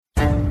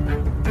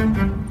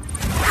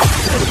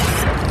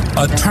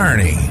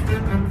Attorney,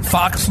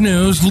 Fox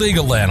News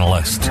legal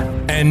analyst,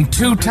 and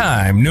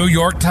two-time New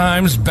York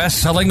Times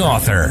best-selling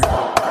author.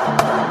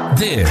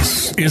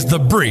 This is The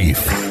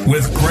Brief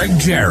with Greg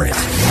Jarrett.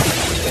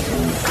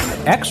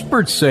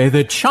 Experts say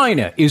that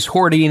China is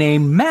hoarding a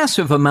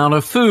massive amount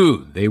of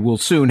food. They will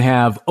soon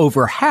have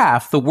over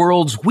half the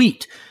world's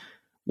wheat.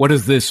 What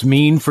does this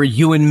mean for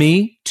you and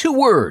me? 2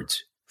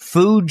 words: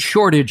 food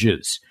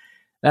shortages.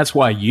 That's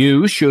why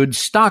you should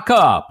stock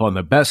up on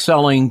the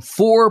best-selling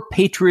 4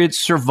 Patriots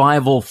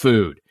Survival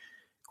Food.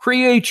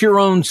 Create your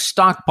own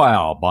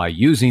stockpile by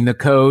using the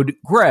code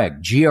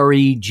GREG,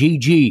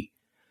 G-R-E-G-G.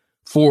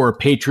 4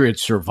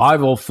 Patriots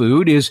Survival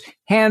Food is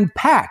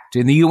hand-packed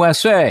in the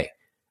USA,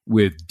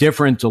 with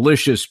different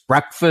delicious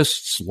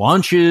breakfasts,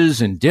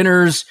 lunches, and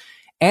dinners,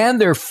 and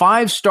their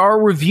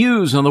 5-star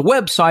reviews on the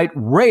website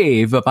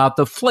rave about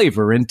the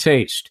flavor and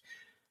taste.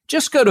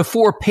 Just go to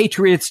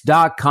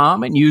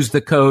 4patriots.com and use the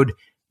code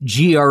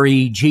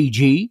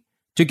GREGG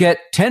to get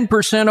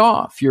 10%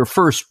 off your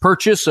first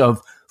purchase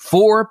of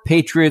 4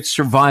 Patriots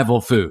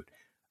Survival Food.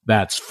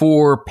 That's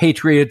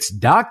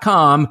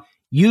 4patriots.com.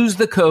 Use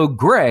the code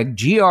GREG,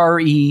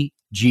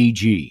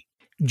 G-R-E-G-G.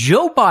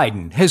 Joe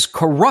Biden has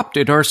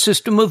corrupted our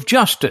system of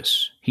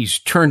justice. He's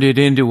turned it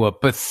into a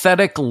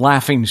pathetic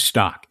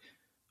laughingstock.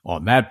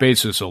 On that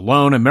basis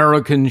alone,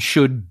 Americans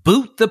should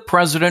boot the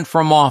president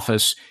from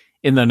office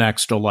in the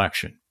next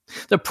election.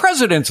 The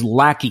president's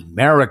lackey,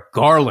 Merrick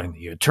Garland,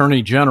 the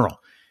attorney general,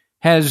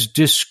 has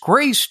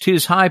disgraced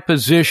his high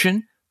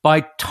position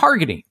by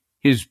targeting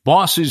his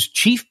boss's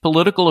chief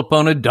political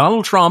opponent,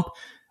 Donald Trump,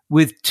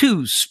 with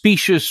 2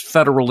 specious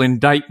federal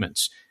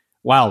indictments,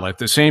 while at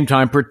the same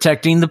time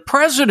protecting the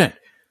president,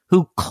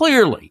 who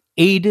clearly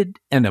aided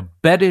and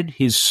abetted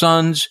his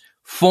son's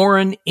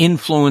foreign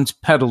influence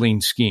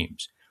peddling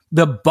schemes.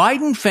 The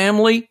Biden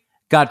family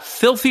got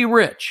filthy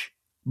rich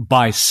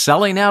by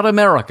selling out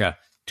America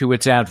to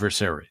its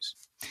adversaries.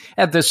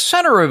 At the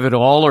center of it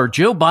all are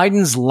Joe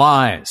Biden's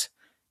lies.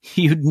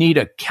 You'd need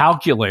a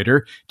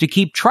calculator to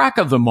keep track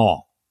of them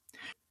all.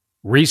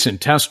 Recent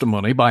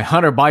testimony by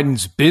Hunter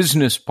Biden's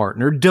business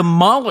partner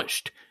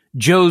demolished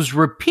Joe's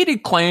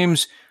repeated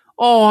claims,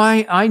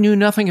 I knew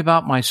nothing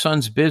about my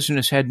son's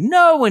business, had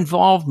no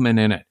involvement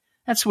in it.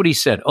 That's what he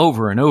said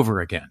over and over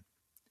again.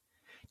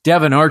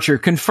 Devin Archer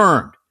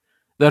confirmed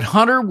that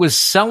Hunter was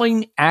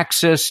selling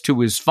access to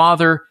his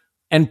father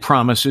and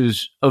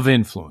promises of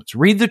influence.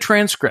 Read the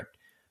transcript.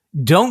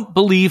 Don't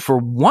believe for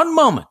one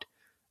moment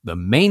the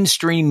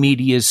mainstream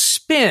media's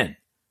spin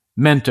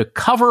meant to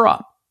cover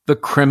up the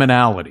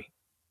criminality.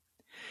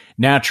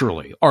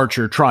 Naturally,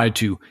 Archer tried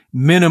to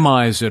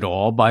minimize it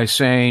all by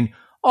saying,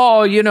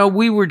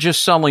 we were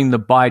just selling the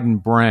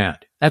Biden brand.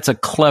 That's a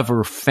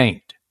clever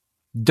feint.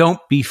 Don't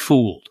be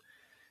fooled.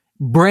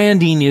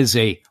 Branding is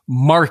a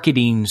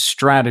marketing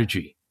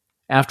strategy.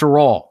 After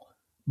all,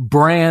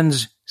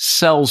 brands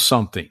sell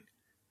something.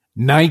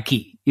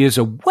 Nike is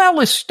a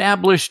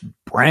well-established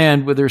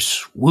brand with their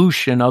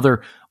swoosh and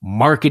other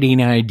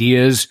marketing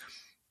ideas,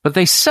 but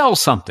they sell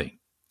something.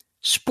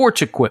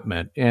 Sports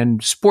equipment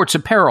and sports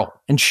apparel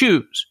and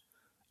shoes.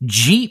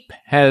 Jeep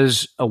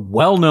has a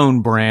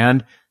well-known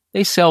brand.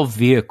 They sell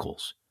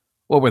vehicles.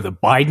 What were the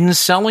Bidens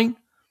selling?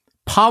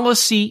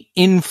 Policy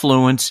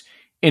influence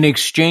in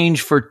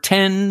exchange for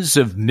tens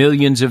of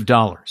millions of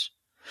dollars.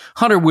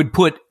 Hunter would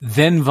put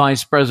then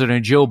Vice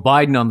President Joe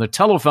Biden on the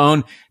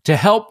telephone to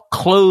help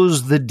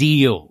close the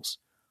deals.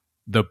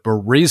 The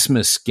Burisma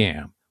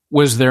scam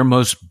was their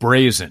most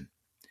brazen.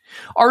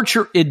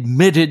 Archer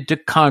admitted to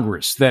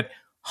Congress that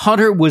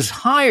Hunter was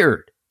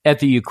hired at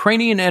the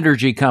Ukrainian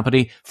energy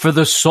company for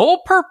the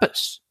sole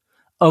purpose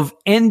of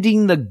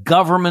ending the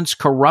government's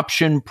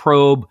corruption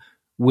probe,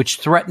 which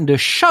threatened to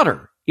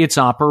shutter its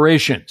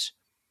operations.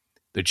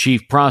 The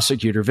chief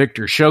prosecutor,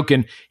 Victor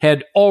Shokin,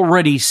 had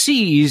already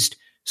seized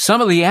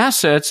some of the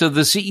assets of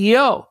the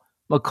CEO,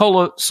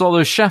 Mykola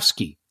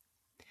Zlochevsky.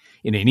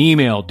 In an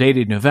email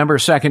dated November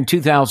 2nd,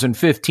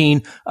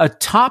 2015, a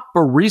top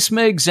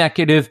Burisma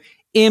executive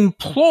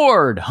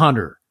implored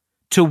Hunter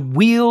to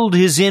wield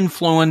his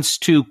influence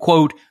to,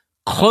 quote,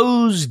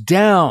 close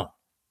down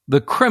the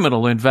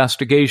criminal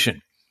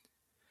investigation.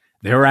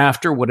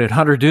 Thereafter, what did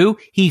Hunter do?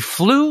 He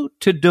flew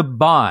to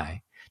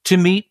Dubai to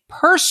meet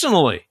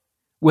personally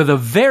with a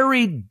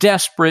very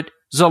desperate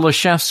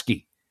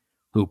Zlochevsky,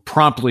 who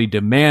promptly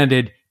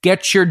demanded,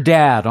 get your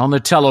dad on the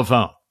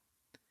telephone.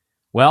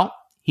 Well,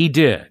 he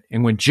did,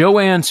 and when Joe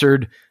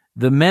answered,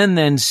 the men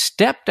then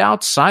stepped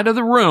outside of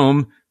the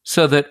room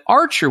so that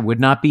Archer would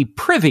not be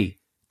privy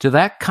to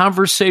that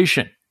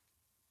conversation.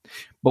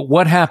 But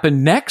what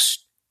happened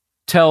next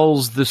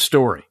tells the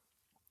story.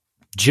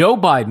 Joe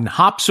Biden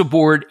hops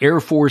aboard Air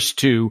Force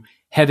Two,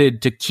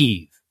 headed to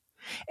Kyiv,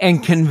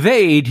 and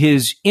conveyed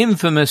his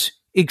infamous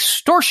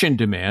extortion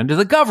demand to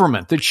the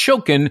government that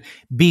Shokin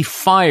be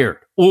fired,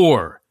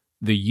 or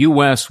the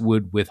U.S.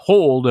 would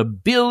withhold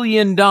 $1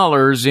 billion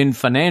in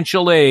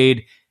financial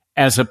aid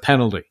as a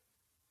penalty.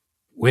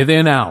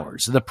 Within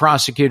hours, the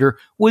prosecutor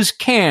was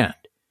canned,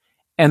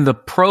 and the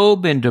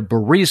probe into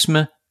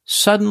Burisma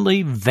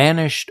suddenly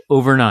vanished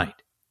overnight.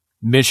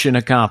 Mission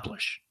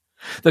accomplished.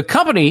 The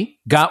company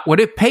got what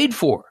it paid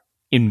for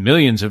in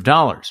millions of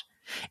dollars,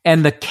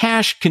 and the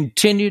cash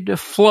continued to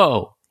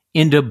flow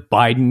into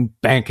Biden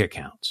bank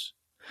accounts.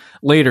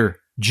 Later,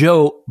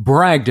 Joe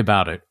bragged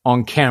about it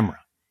on camera,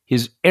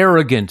 his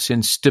arrogance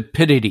and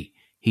stupidity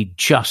he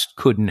just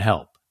couldn't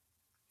help.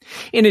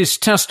 In his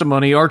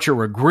testimony,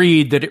 Archer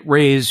agreed that it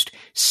raised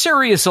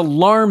serious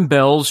alarm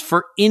bells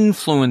for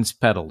influence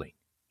peddling.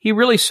 He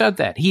really said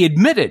that. He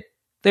admitted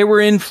they were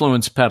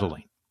influence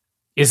peddling.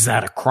 Is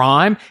that a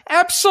crime?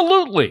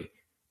 Absolutely.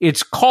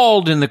 It's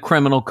called in the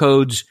criminal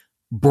codes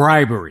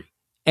bribery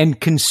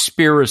and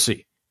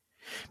conspiracy.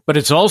 But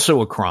it's also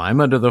a crime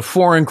under the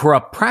Foreign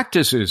Corrupt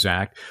Practices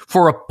Act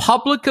for a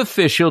public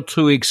official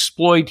to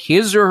exploit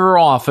his or her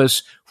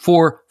office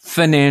for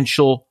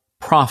financial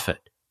profit.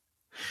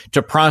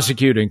 To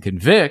prosecute and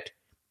convict,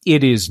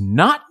 it is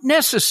not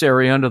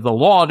necessary under the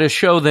law to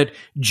show that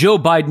Joe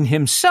Biden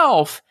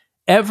himself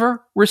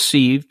ever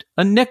received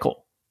a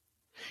nickel.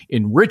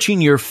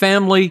 Enriching your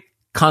family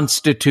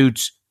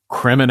constitutes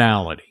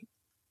criminality.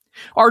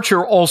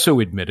 Archer also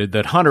admitted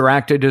that Hunter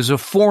acted as a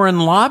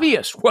foreign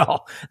lobbyist.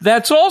 Well,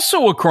 that's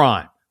also a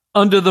crime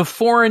under the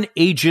Foreign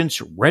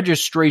Agents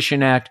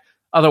Registration Act,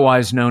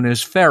 otherwise known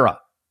as FARA.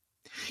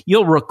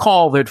 You'll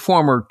recall that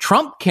former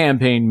Trump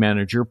campaign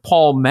manager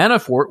Paul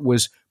Manafort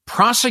was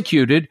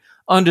prosecuted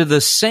under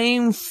the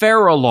same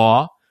FARA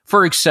law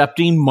for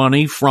accepting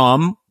money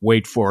from,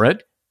 wait for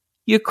it,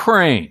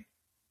 Ukraine.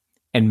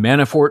 And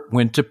Manafort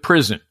went to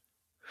prison.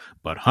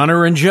 But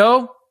Hunter and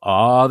Joe,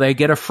 they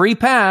get a free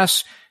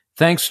pass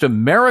thanks to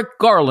Merrick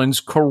Garland's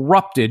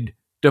corrupted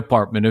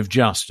Department of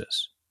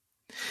Justice.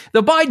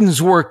 The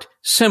Bidens worked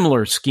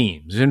similar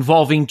schemes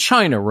involving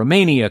China,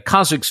 Romania,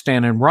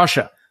 Kazakhstan, and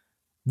Russia.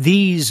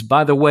 These,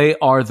 by the way,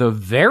 are the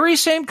very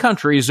same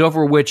countries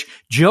over which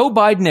Joe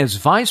Biden as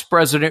vice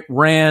president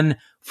ran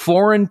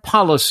foreign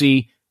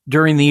policy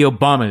during the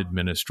Obama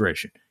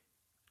administration.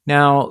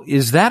 Now,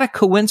 is that a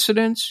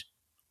coincidence?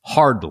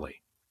 Hardly.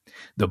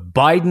 The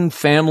Biden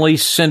family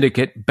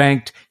syndicate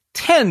banked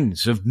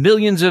tens of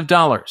millions of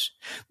dollars.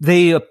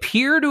 They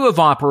appear to have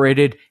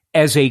operated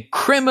as a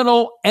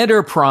criminal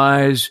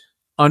enterprise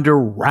under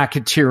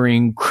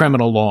racketeering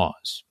criminal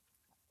laws.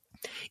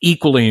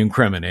 Equally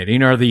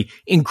incriminating are the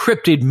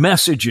encrypted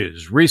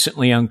messages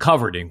recently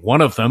uncovered. In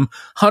one of them,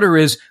 Hunter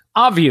is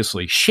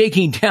obviously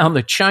shaking down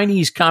the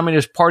Chinese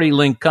Communist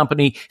Party-linked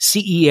company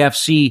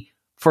CEFC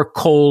for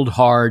cold,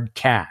 hard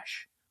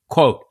cash.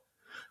 Quote,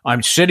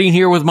 I'm sitting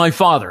here with my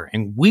father,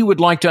 and we would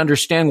like to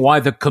understand why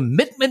the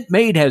commitment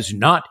made has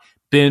not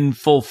been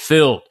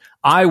fulfilled.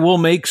 I will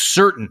make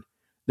certain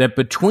that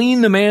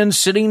between the man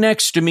sitting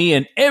next to me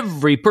and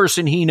every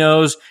person he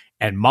knows,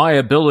 and my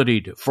ability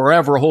to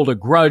forever hold a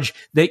grudge,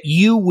 that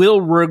you will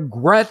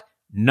regret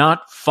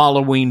not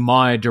following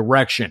my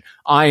direction.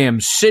 I am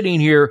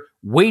sitting here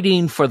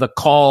waiting for the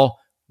call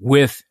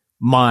with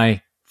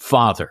my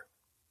father.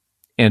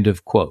 End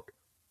of quote.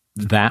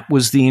 That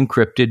was the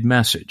encrypted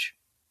message.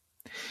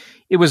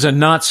 It was a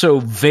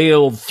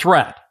not-so-veiled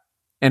threat,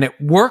 and it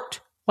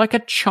worked like a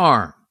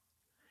charm.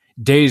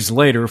 Days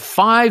later,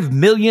 $5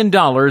 million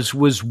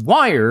was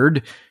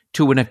wired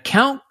to an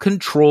account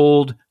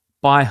controlled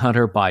by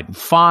Hunter Biden.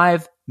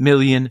 $5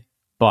 million.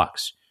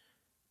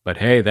 But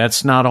hey,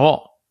 that's not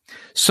all.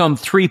 Some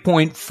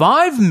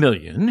 $3.5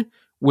 million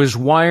was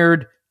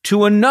wired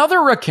to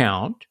another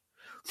account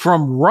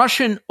from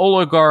Russian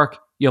oligarch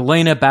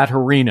Yelena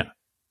Baturina.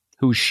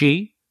 Who's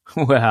she?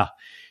 Well,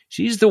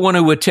 she's the one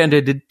who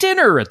attended a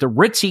dinner at the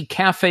ritzy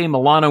Cafe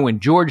Milano in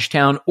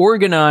Georgetown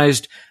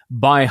organized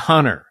by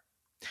Hunter.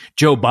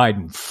 Joe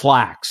Biden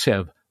flacks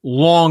have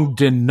long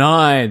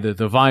denied that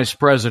the vice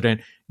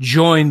president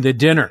joined the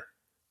dinner.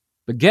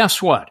 But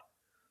guess what?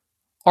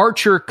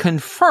 Archer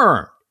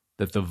confirmed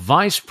that the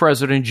vice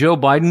president, Joe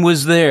Biden,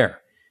 was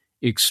there,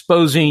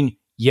 exposing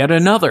yet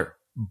another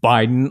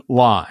Biden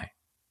lie.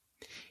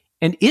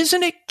 And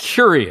isn't it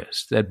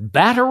curious that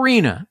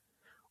Baturina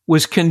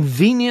was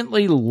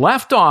conveniently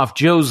left off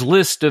Joe's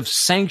list of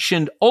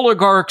sanctioned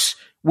oligarchs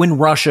when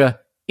Russia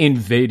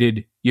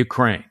invaded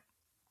Ukraine?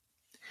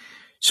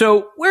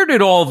 So where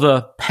did all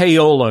the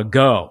payola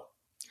go?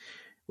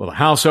 Well, the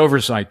House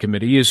Oversight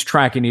Committee is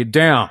tracking it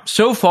down.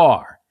 So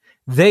far,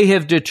 they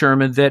have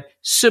determined that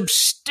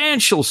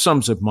substantial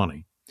sums of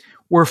money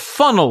were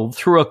funneled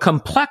through a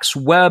complex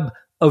web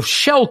of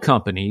shell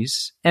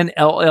companies and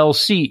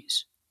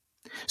LLCs.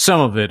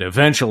 Some of it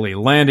eventually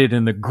landed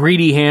in the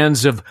greedy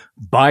hands of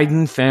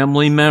Biden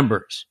family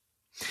members.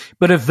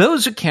 But if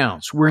those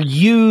accounts were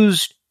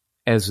used,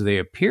 as they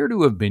appear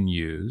to have been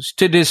used,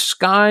 to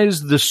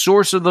disguise the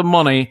source of the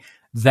money,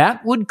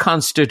 that would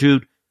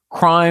constitute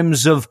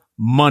crimes of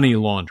money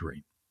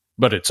laundering.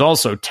 But it's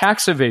also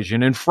tax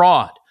evasion and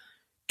fraud.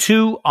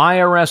 2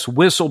 IRS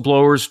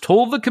whistleblowers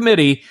told the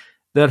committee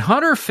that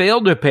Hunter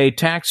failed to pay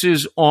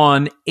taxes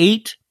on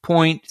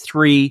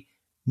 $8.3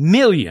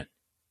 million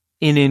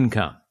in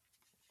income.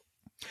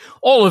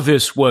 All of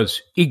this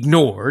was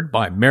ignored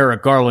by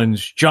Merrick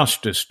Garland's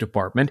Justice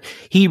Department.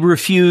 He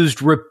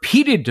refused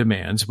repeated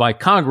demands by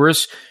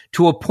Congress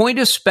to appoint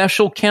a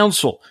special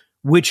counsel,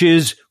 which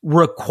is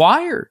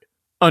required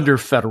under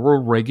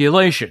federal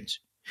regulations.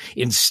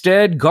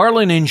 Instead,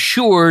 Garland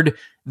ensured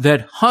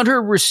that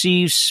Hunter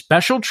receives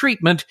special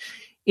treatment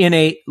in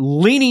a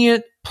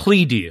lenient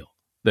plea deal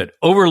that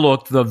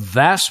overlooked the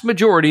vast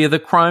majority of the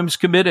crimes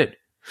committed.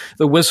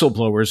 The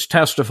whistleblowers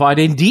testified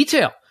in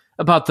detail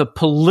about the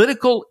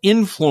political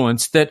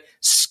influence that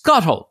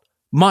scuttled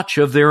much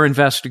of their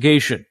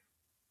investigation.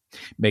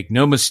 Make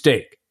no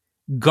mistake,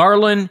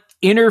 Garland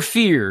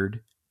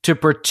interfered to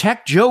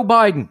protect Joe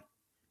Biden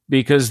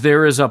because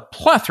there is a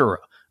plethora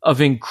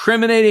of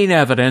incriminating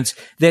evidence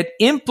that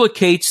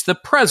implicates the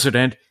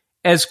president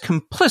as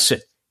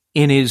complicit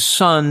in his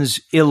son's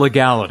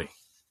illegality.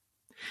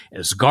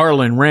 As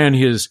Garland ran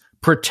his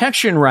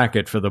protection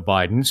racket for the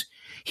Bidens,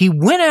 he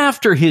went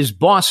after his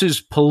boss's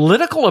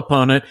political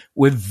opponent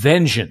with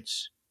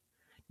vengeance.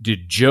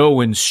 Did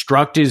Joe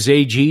instruct his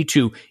AG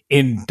to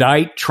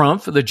indict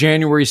Trump for the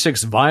January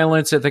 6th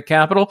violence at the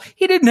Capitol?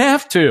 He didn't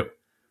have to.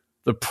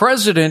 The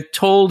president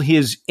told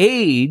his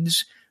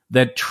aides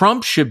that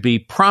Trump should be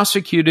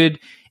prosecuted,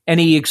 and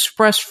he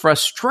expressed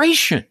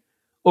frustration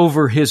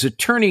over his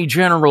attorney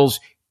general's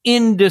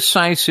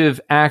indecisive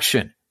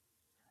action.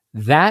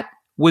 That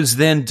was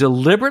then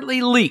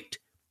deliberately leaked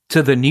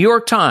to the New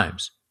York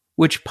Times,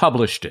 which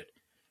published it.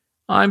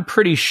 I'm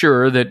pretty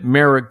sure that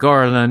Merrick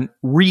Garland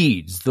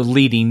reads the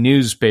leading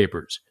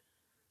newspapers.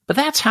 But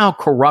that's how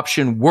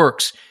corruption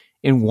works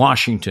in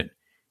Washington.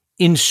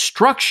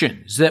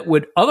 Instructions that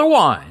would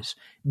otherwise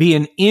be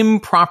an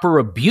improper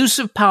abuse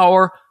of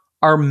power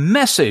are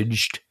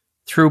messaged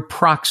through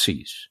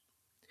proxies.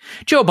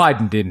 Joe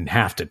Biden didn't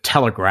have to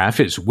telegraph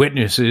his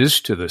witnesses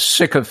to the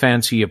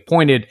sycophants he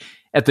appointed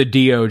at the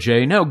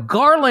DOJ. No,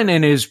 Garland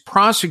and his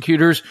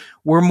prosecutors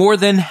were more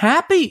than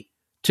happy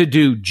to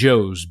do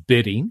Joe's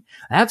bidding.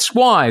 That's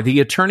why the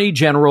Attorney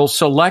General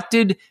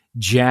selected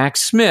Jack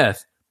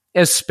Smith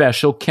as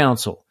special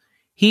counsel.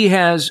 He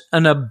has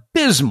an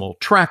abysmal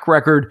track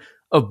record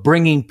of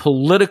bringing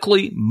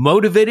politically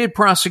motivated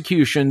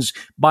prosecutions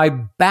by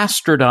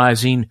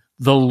bastardizing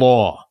the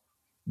law.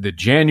 The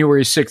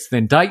January 6th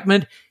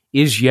indictment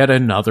is yet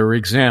another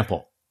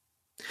example.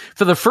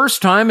 For the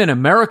first time in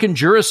American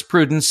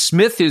jurisprudence,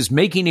 Smith is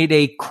making it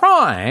a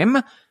crime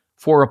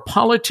for a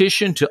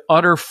politician to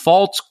utter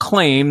false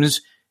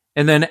claims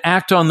and then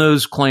act on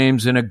those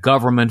claims in a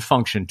government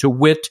function, to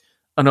wit,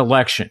 an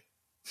election.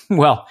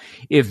 Well,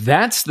 if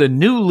that's the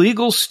new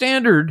legal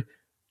standard,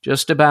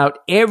 just about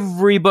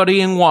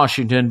everybody in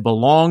Washington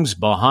belongs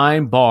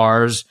behind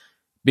bars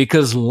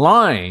because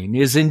lying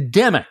is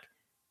endemic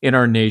in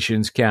our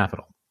nation's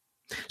capital.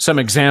 Some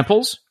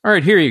examples? All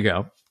right, here you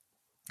go.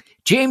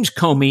 James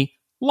Comey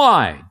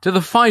lied to the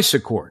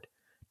FISA court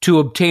to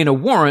obtain a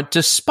warrant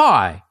to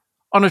spy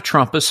on a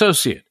Trump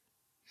associate.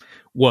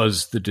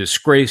 Was the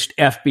disgraced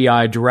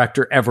FBI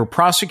director ever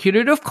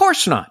prosecuted? Of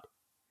course not.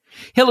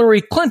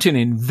 Hillary Clinton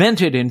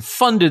invented and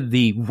funded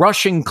the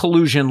Russian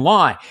collusion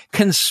lie,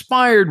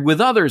 conspired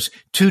with others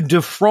to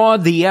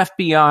defraud the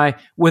FBI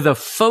with a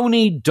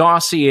phony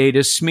dossier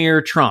to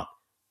smear Trump.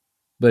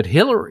 But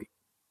Hillary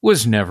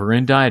was never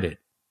indicted.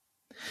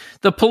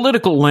 The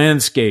political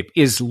landscape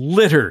is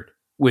littered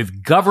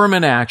with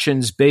government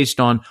actions based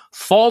on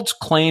false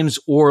claims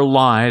or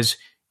lies,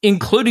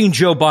 including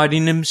Joe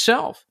Biden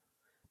himself.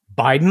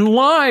 Biden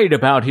lied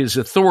about his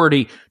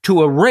authority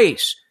to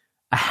erase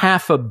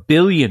 $500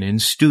 million in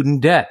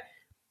student debt,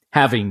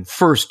 having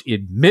first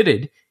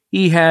admitted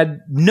he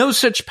had no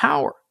such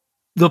power.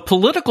 The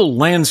political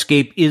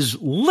landscape is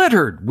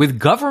littered with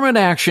government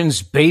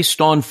actions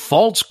based on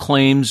false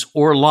claims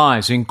or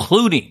lies,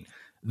 including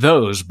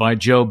those by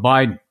Joe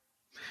Biden.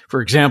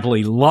 For example,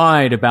 he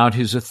lied about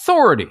his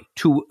authority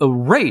to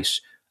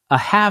erase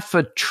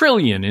 $500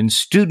 billion in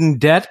student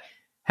debt,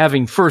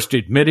 having first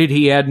admitted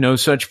he had no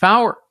such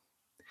power.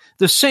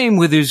 The same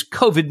with his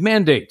COVID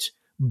mandates.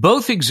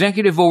 Both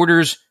executive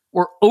orders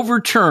were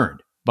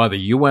overturned by the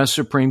U.S.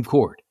 Supreme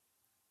Court.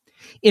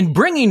 In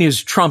bringing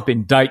his Trump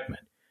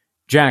indictment,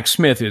 Jack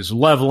Smith is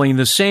leveling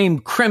the same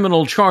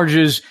criminal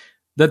charges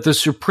that the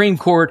Supreme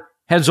Court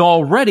has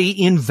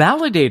already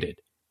invalidated.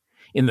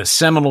 In the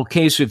seminal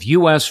case of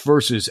U.S.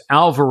 versus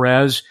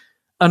Alvarez,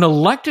 an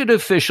elected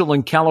official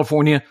in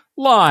California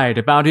lied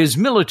about his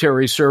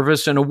military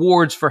service and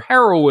awards for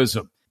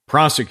heroism.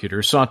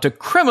 Prosecutors sought to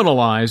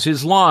criminalize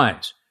his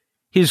lies.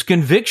 His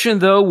conviction,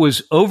 though,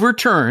 was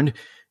overturned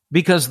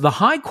because the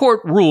High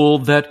Court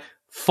ruled that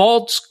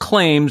false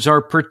claims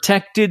are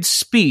protected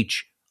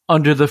speech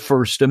under the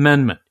First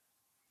Amendment.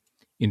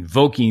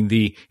 Invoking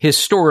the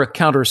historic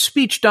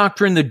counter-speech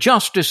doctrine, the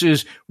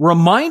justices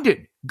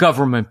reminded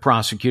government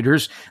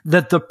prosecutors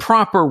that the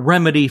proper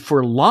remedy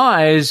for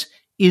lies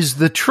is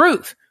the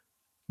truth,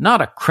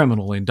 not a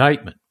criminal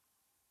indictment.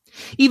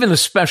 Even the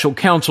special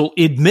counsel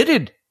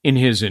admitted in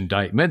his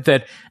indictment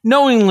that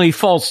knowingly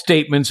false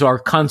statements are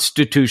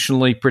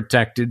constitutionally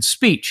protected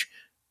speech.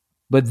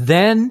 But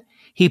then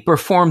he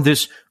performed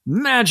this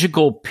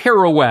magical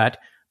pirouette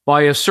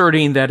by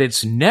asserting that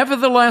it's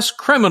nevertheless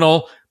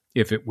criminal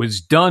if it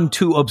was done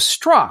to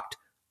obstruct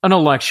an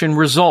election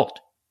result.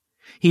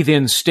 He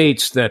then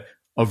states that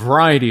a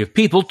variety of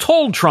people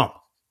told Trump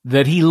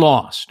that he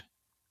lost.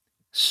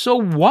 So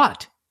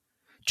what?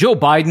 Joe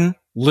Biden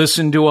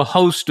listened to a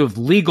host of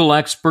legal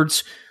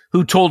experts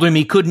who told him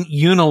he couldn't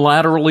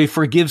unilaterally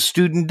forgive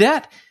student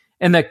debt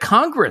and that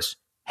Congress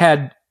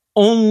had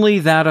only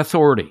that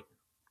authority.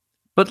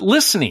 But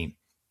listening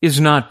is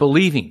not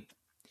believing.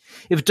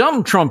 If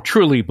Donald Trump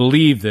truly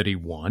believed that he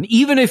won,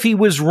 even if he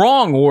was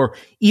wrong or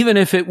even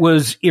if it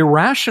was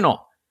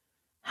irrational,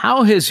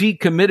 how has he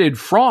committed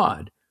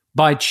fraud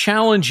by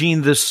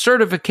challenging the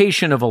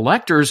certification of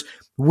electors,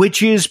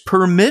 which is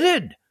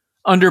permitted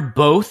under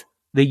both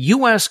the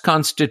U.S.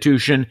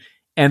 Constitution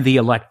and the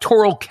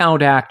Electoral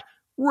Count Act,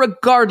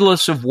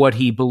 regardless of what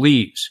he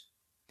believes?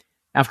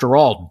 After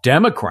all,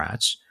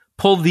 Democrats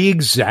pulled the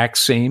exact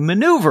same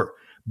maneuver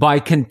by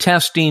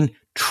contesting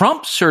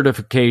Trump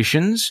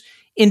certifications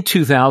in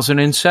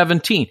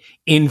 2017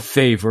 in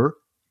favor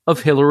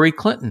of Hillary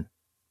Clinton.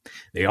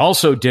 They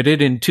also did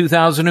it in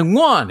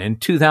 2001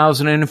 and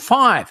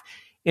 2005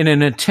 in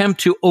an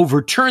attempt to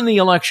overturn the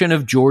election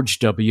of George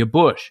W.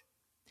 Bush.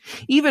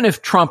 Even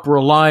if Trump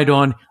relied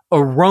on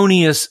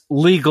erroneous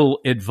legal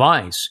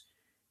advice,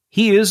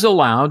 he is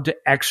allowed to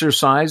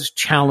exercise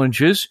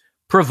challenges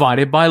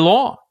provided by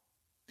law.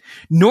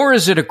 Nor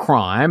is it a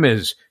crime,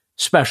 as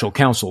Special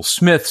Counsel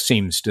Smith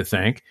seems to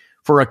think,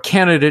 for a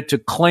candidate to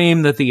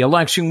claim that the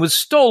election was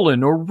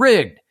stolen or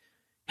rigged.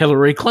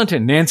 Hillary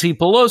Clinton, Nancy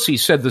Pelosi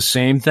said the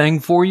same thing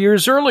 4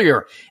 years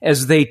earlier,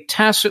 as they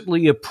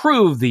tacitly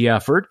approved the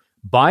effort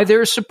by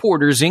their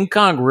supporters in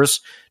Congress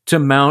to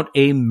mount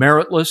a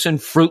meritless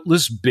and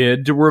fruitless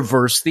bid to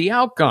reverse the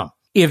outcome.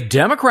 If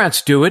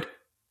Democrats do it,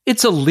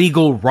 it's a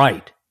legal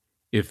right.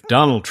 If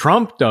Donald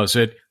Trump does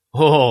it,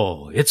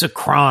 it's a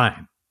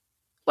crime.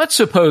 Let's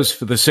suppose,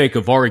 for the sake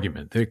of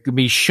argument, that it can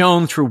be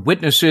shown through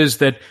witnesses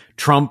that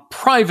Trump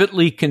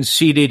privately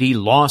conceded he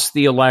lost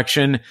the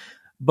election,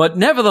 but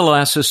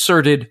nevertheless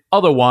asserted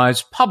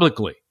otherwise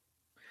publicly.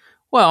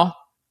 Well,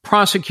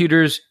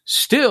 prosecutors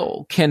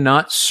still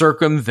cannot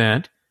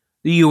circumvent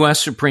the U.S.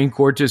 Supreme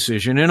Court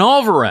decision in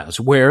Alvarez,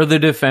 where the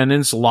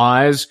defendant's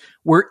lies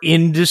were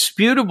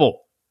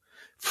indisputable.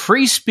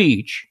 Free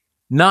speech,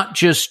 not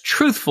just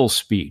truthful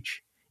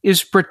speech,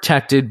 is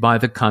protected by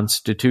the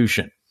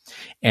Constitution.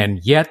 And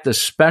yet the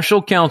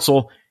special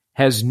counsel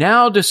has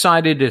now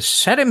decided to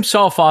set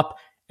himself up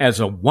as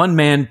a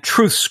one-man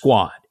truth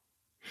squad.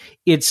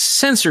 It's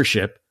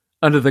censorship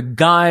under the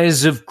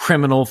guise of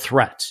criminal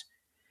threats.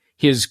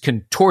 His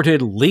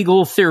contorted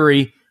legal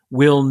theory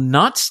will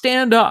not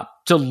stand up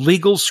to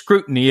legal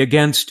scrutiny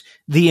against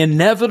the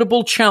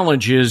inevitable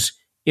challenges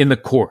in the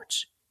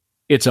courts.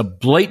 It's a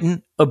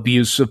blatant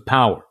abuse of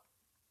power.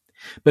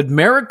 But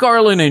Merrick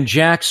Garland and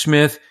Jack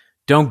Smith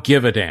don't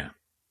give a damn.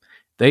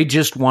 They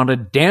just want to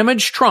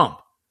damage Trump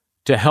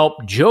to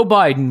help Joe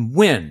Biden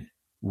win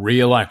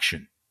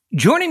re-election.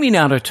 Joining me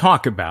now to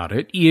talk about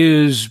it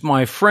is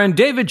my friend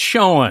David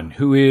Schoen,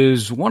 who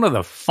is one of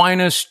the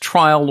finest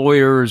trial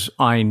lawyers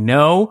I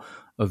know,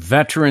 a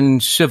veteran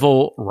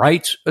civil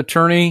rights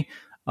attorney.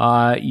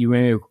 You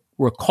may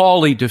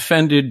recall he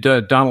defended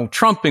Donald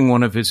Trump in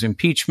one of his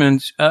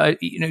impeachments.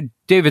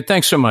 David,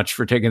 thanks so much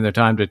for taking the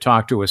time to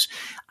talk to us.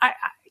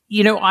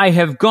 I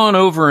have gone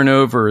over and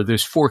over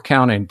this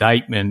 4-count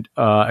indictment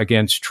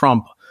against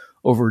Trump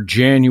over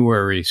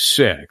January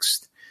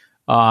 6th.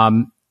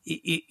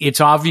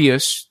 It's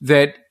obvious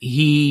that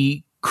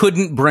he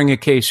couldn't bring a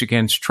case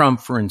against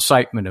Trump for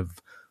incitement of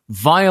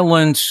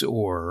violence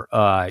or,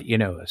 a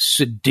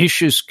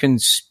seditious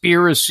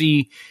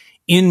conspiracy,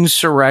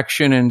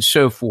 insurrection, and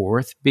so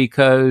forth,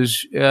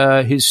 because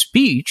his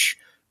speech,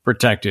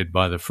 protected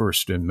by the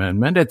First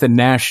Amendment at the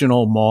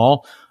National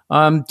Mall,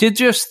 did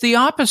just the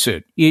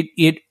opposite.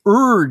 It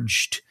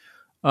urged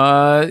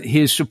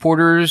his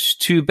supporters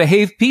to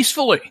behave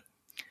peacefully.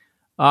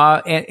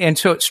 And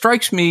so it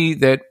strikes me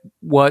that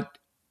what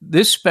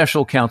this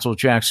special counsel,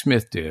 Jack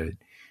Smith, did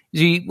is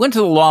he went to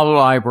the law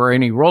library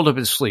and he rolled up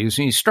his sleeves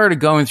and he started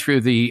going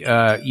through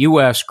the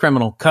U.S.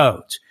 criminal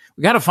codes.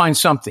 We got to find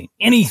something,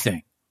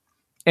 anything.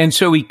 And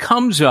so he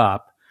comes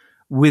up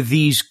with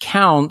these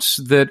counts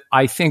that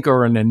I think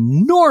are an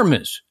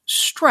enormous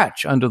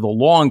stretch under the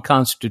law and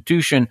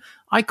Constitution.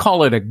 I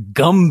call it a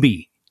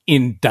Gumby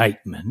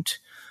indictment.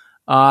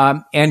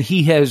 And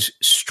he has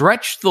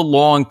stretched the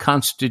law and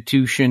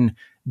Constitution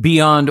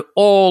beyond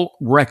all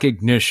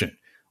recognition.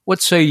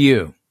 What say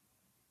you?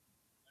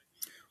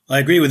 I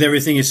agree with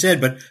everything you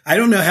said, but I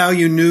don't know how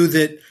you knew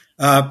that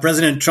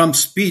President Trump's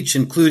speech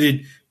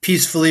included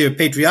peacefully or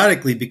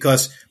patriotically,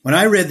 because when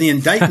I read the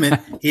indictment,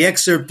 he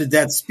excerpted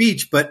that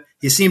speech, but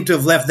he seemed to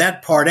have left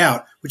that part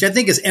out, which I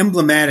think is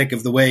emblematic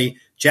of the way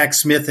Jack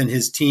Smith and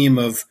his team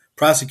of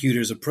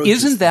prosecutors approach.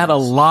 Isn't that a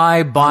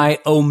lie by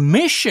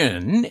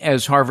omission,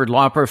 as Harvard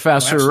law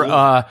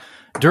professor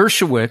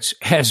Dershowitz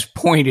has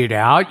pointed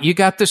out? You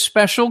got the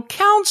special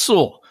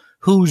counsel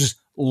who's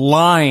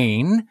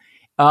lying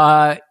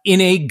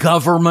in a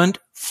government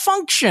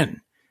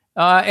function.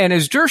 And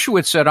as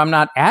Dershowitz said, I'm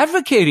not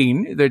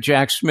advocating that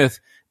Jack Smith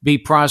be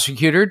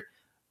prosecuted,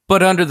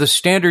 but under the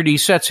standard he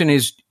sets in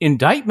his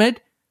indictment,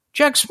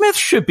 Jack Smith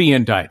should be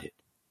indicted.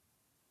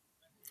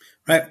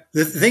 Right.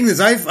 The thing that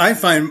I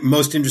find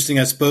most interesting,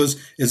 I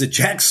suppose, is that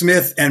Jack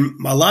Smith and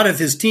a lot of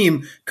his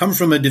team come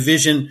from a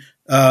division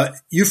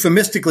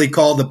euphemistically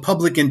called the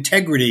public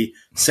integrity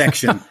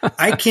section.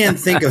 I can't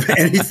think of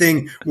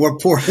anything more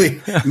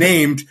poorly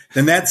named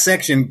than that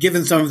section,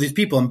 given some of these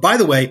people. And by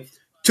the way,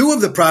 two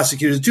lead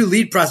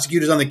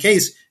prosecutors on the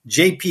case,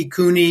 J.P.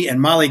 Cooney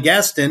and Molly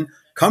Gaston,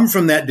 come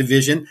from that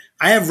division.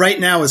 I have right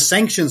now a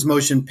sanctions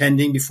motion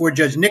pending before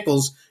Judge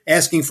Nichols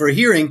asking for a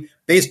hearing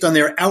based on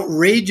their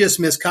outrageous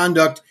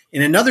misconduct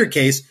in another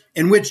case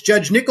in which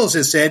Judge Nichols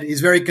has said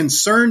he's very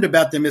concerned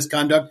about the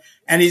misconduct,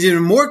 and he's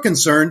even more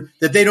concerned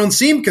that they don't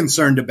seem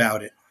concerned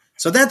about it.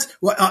 So that's,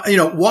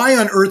 why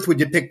on earth would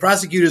you pick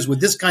prosecutors with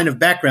this kind of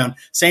background?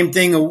 Same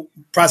thing, a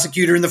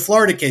prosecutor in the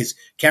Florida case,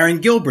 Karen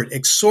Gilbert,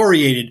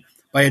 excoriated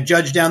by a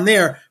judge down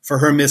there for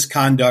her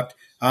misconduct.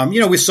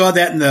 We saw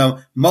that in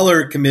the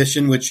Mueller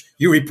Commission, which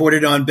you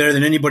reported on better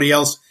than anybody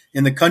else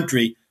in the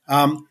country.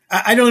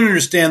 I don't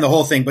understand the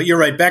whole thing, but you're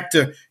right. Back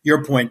to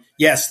your point.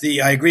 Yes,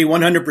 I agree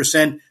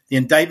 100%. The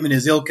indictment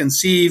is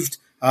ill-conceived,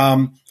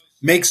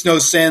 makes no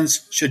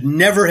sense, should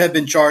never have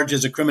been charged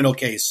as a criminal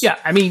case. Yeah,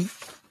 I mean,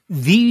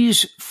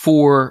 these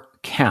 4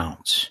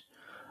 counts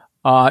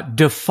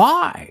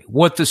defy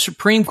what the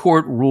Supreme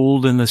Court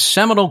ruled in the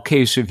seminal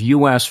case of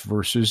U.S.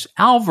 versus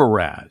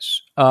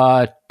Alvarez,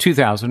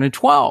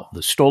 2012,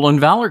 the stolen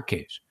valor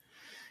case.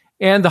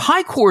 And the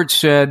High Court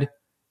said,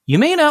 you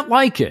may not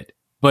like it,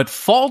 but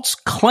false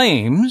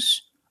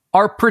claims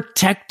are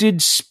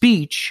protected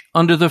speech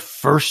under the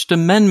First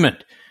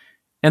Amendment.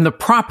 And the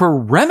proper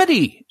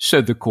remedy,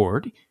 said the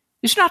court,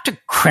 is not to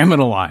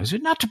criminalize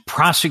it, not to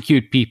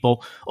prosecute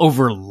people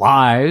over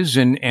lies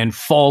and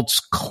false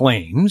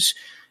claims,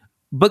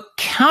 but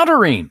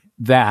countering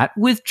that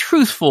with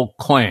truthful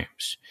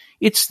claims.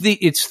 It's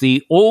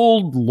the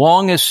old,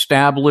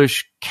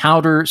 long-established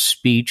counter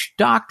speech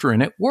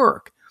doctrine at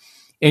work.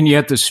 And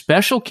yet the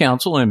special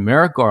counsel and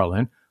Merrick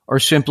Garland are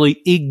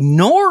simply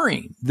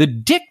ignoring the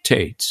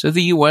dictates of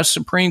the U.S.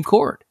 Supreme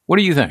Court. What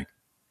do you think?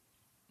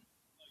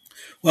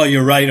 Well,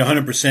 you're right,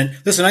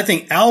 100%. Listen, I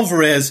think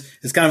Alvarez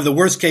is kind of the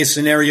worst case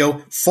scenario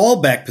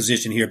fallback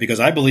position here, because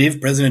I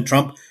believe President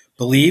Trump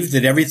believed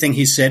that everything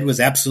he said was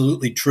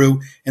absolutely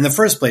true in the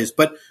first place.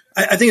 But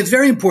I think it's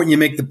very important you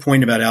make the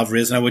point about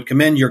Alvarez, and I would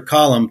commend your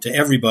column to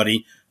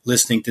everybody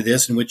listening to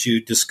this in which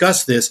you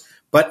discuss this.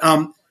 But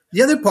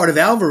the other part of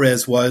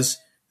Alvarez was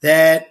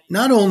that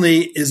not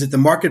only is it the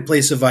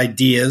marketplace of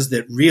ideas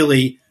that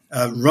really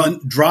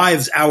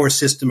drives our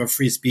system of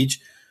free speech,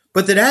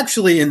 but that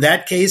actually in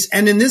that case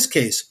and in this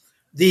case,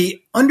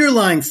 the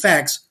underlying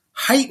facts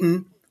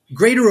heighten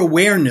greater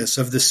awareness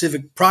of the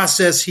civic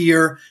process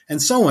here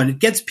and so on. It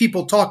gets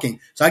people talking.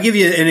 So I'll give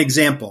you an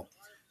example.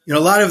 A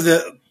lot of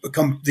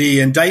the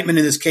indictment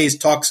in this case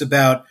talks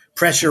about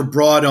pressure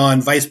brought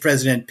on Vice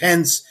President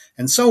Pence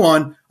and so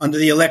on under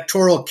the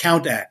Electoral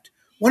Count Act.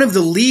 One of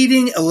the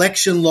leading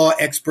election law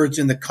experts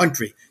in the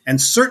country, and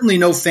certainly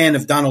no fan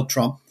of Donald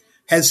Trump,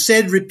 has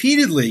said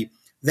repeatedly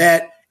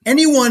that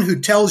anyone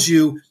who tells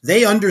you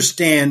they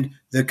understand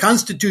the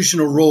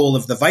constitutional role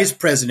of the vice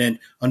president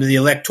under the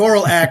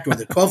Electoral Act or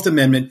the 12th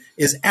Amendment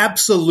is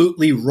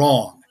absolutely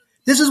wrong.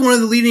 This is one of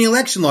the leading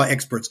election law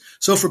experts.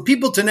 So for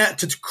people to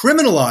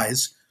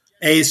criminalize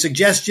a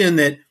suggestion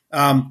that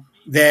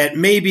that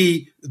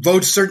maybe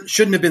votes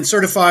shouldn't have been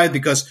certified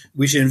because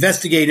we should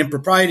investigate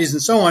improprieties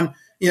and so on,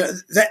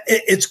 that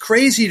it's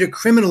crazy to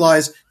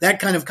criminalize that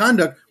kind of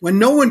conduct when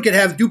no one could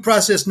have due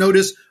process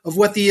notice of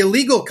what the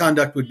illegal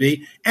conduct would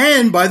be.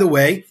 And by the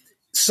way,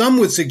 some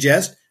would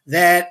suggest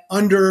that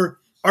under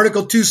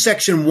Article 2,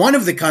 Section 1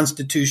 of the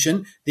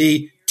Constitution,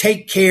 the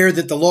take care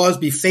that the laws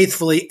be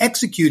faithfully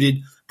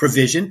executed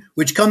provision,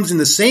 which comes in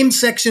the same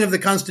section of the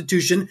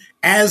Constitution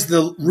as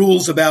the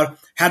rules about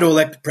how to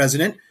elect a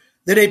president,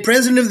 that a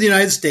president of the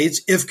United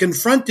States, if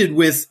confronted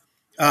with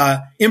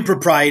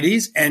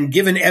improprieties and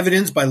given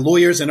evidence by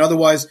lawyers and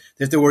otherwise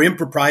that there were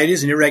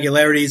improprieties and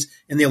irregularities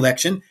in the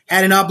election,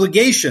 had an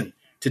obligation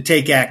to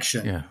take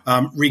action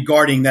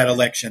regarding that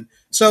election.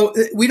 So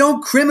we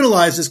don't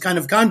criminalize this kind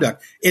of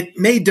conduct. It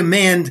may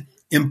demand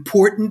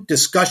important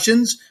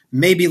discussions,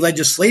 maybe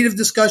legislative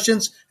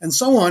discussions, and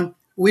so on.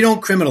 We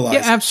don't criminalize.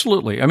 Yeah,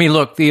 absolutely. I mean,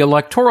 look, the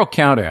Electoral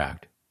Count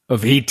Act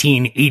of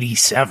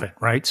 1887,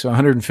 right? So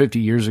 150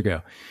 years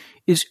ago,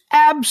 is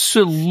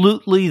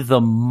absolutely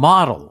the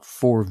model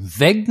for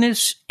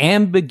vagueness,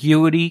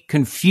 ambiguity,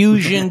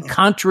 confusion,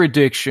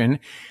 contradiction.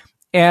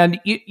 And,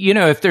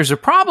 if there's a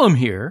problem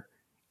here,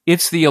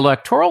 it's the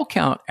Electoral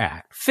Count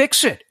Act.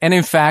 Fix it. And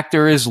in fact,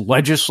 there is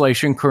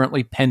legislation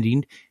currently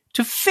pending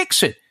to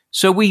fix it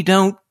so we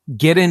don't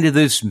get into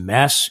this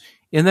mess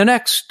in the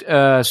next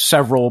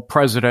several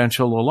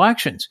presidential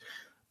elections.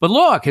 But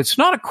look, it's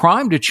not a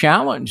crime to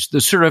challenge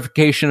the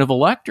certification of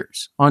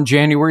electors on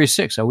January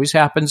 6th. Always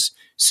happens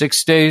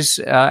 6 days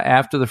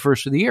after the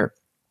first of the year.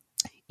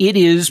 It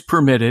is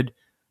permitted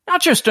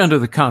not just under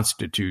the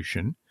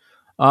Constitution,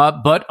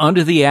 but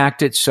under the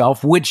act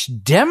itself, which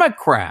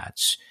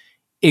Democrats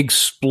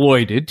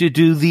exploited to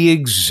do the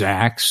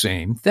exact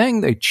same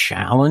thing. They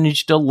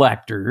challenged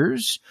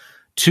electors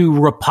to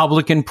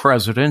Republican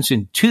presidents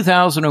in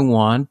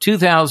 2001,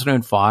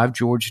 2005,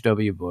 George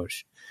W.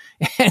 Bush.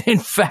 And in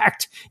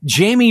fact,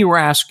 Jamie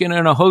Raskin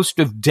and a host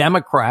of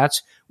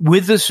Democrats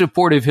with the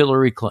support of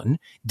Hillary Clinton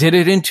did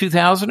it in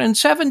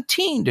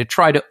 2017 to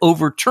try to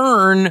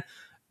overturn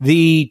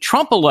the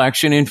Trump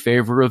election in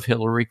favor of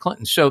Hillary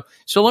Clinton. So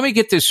let me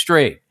get this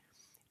straight,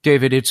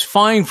 David. It's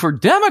fine for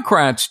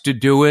Democrats to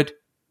do it,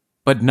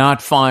 but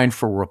not fine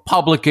for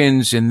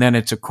Republicans, and then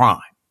it's a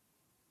crime.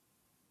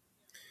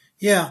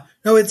 Yeah,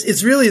 no,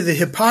 it's really the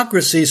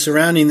hypocrisy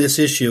surrounding this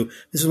issue.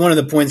 This is one of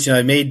the points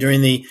I made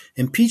during the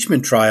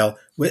impeachment trial.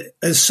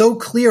 Is so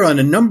clear on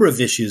a number of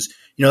issues.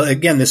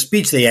 Again, the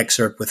speech they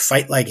excerpt with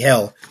 "fight like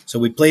hell." So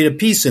we played a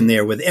piece in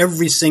there with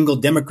every single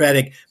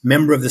Democratic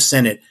member of the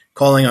Senate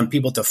calling on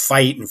people to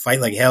fight and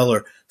fight like hell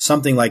or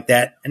something like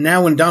that. And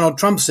now when Donald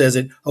Trump says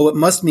it, it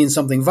must mean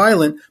something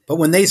violent. But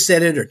when they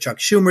said it or Chuck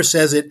Schumer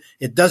says it,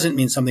 it doesn't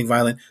mean something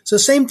violent. So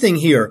same thing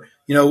here,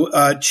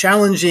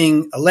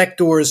 challenging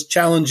electors,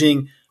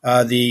 challenging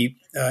the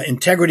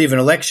integrity of an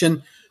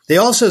election. They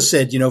also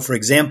said, for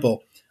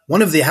example,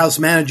 one of the House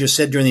managers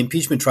said during the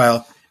impeachment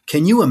trial,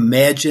 can you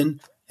imagine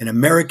an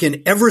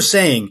American ever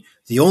saying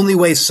the only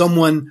way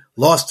someone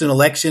lost an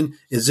election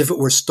is if it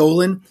were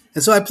stolen?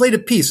 And so I played a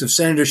piece of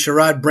Senator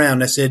Sherrod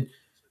Brown. I said,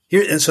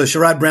 here, and so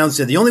Sherrod Brown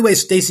said, the only way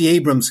Stacey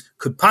Abrams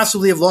could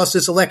possibly have lost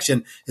this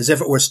election is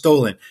if it were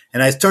stolen.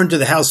 And I turned to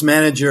the House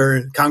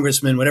manager,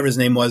 Congressman, whatever his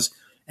name was,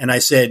 and I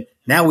said,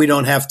 now we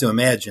don't have to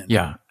imagine.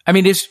 Yeah. I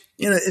mean, it's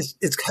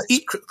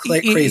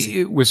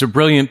crazy. It was a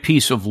brilliant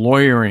piece of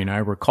lawyering. I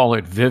recall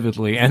it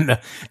vividly. And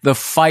the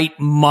fight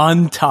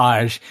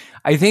montage.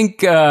 I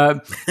think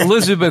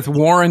Elizabeth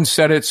Warren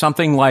said it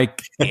something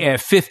like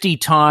 50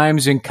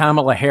 times, and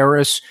Kamala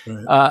Harris,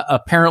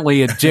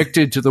 apparently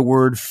addicted to the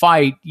word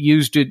fight,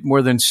 used it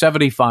more than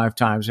 75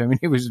 times. I mean,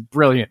 it was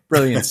brilliant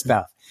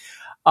stuff.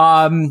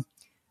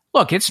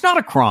 Look, it's not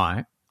a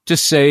crime to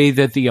say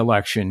that the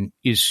election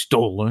is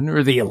stolen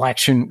or the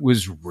election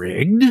was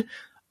rigged.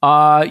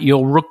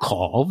 You'll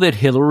recall that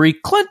Hillary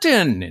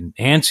Clinton and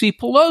Nancy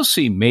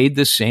Pelosi made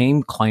the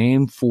same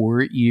claim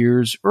 4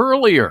 years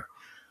earlier.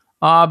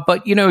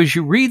 But, as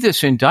you read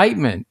this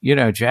indictment,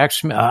 Jack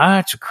Smith,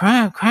 it's a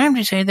crime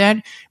to say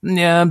that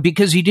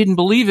because he didn't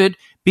believe it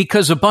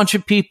because a bunch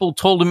of people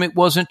told him it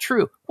wasn't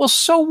true. Well,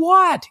 so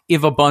what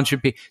if a bunch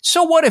of people,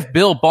 so what if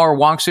Bill Barr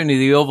walks into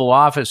the Oval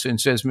Office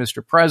and says,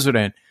 Mr.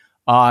 President,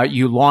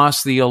 you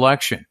lost the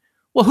election?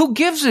 Well, who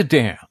gives a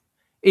damn?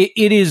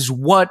 It is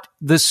what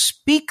the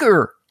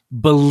speaker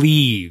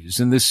believes,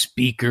 and the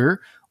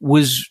speaker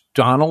was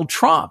Donald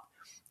Trump.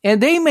 And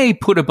they may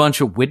put a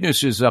bunch of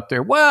witnesses up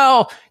there.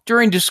 Well,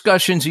 during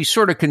discussions, he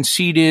sort of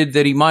conceded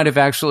that he might have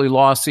actually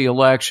lost the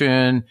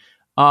election.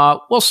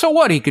 Well, so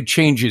what? He could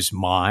change his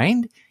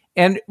mind.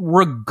 And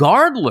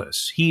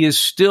regardless, he is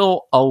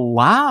still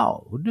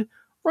allowed,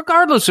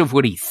 regardless of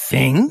what he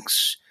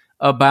thinks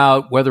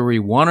about whether he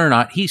won or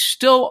not, he's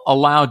still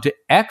allowed to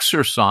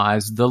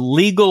exercise the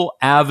legal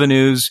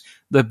avenues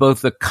that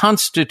both the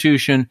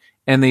Constitution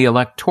and the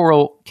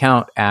Electoral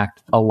Count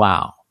Act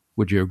allow.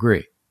 Would you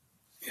agree?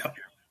 Yeah.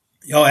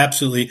 Oh,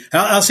 absolutely.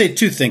 I'll say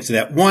two things to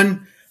that.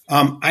 One,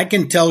 I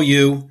can tell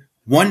you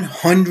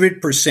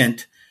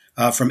 100%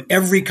 from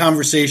every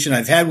conversation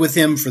I've had with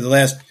him for the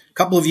last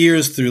couple of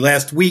years through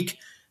last week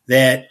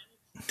that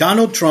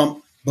Donald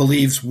Trump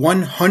believes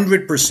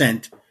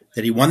 100%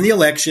 that he won the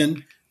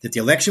election, that the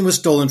election was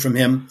stolen from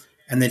him,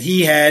 and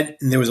that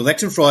there was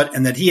election fraud,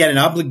 and that he had an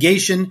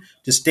obligation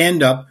to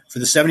stand up for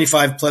the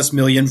 75 plus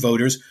million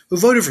voters who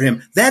voted for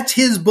him. That's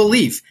his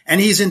belief,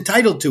 and he's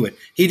entitled to it.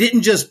 He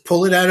didn't just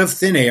pull it out of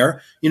thin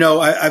air.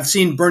 I've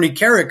seen Bernie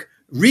Kerik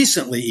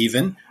recently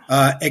even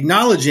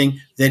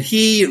acknowledging that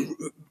he,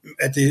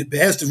 at the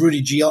behest of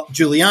Rudy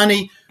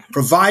Giuliani,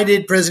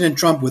 provided President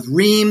Trump with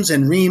reams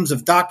and reams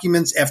of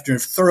documents after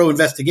thorough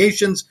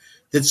investigations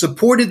that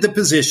supported the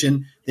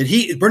position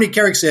that Bernie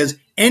Kerik says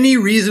any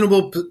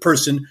reasonable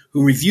person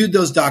who reviewed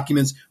those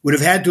documents would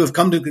have had to have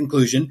come to the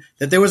conclusion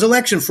that there was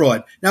election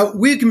fraud. Now,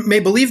 we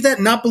may believe that,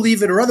 not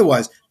believe it, or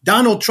otherwise.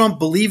 Donald Trump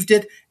believed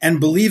it and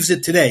believes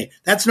it today.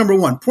 That's number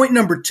one. Point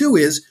number two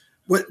is,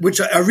 which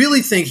I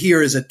really think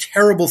here is a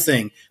terrible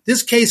thing.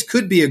 This case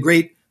could be a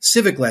great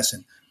civic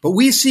lesson, but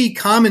we see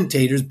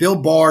commentators, Bill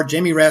Barr,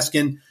 Jamie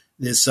Raskin,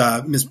 this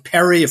Ms.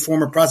 Perry, a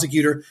former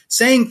prosecutor,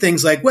 saying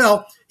things like,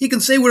 well, he can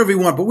say whatever he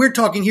wants, but we're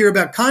talking here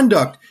about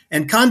conduct,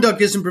 and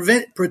conduct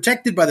isn't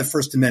protected by the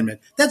First Amendment.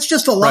 That's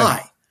just a lie.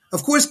 Right.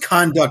 Of course,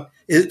 conduct,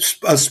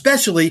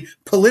 especially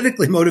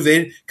politically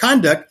motivated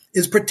conduct,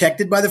 is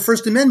protected by the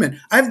First Amendment.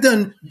 I've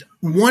done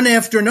one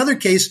after another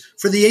case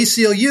for the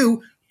ACLU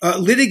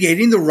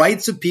litigating the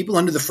rights of people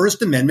under the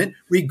First Amendment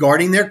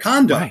regarding their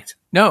conduct. Right.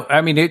 No,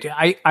 I mean,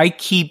 I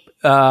keep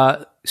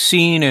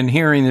seeing and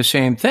hearing the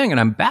same thing, and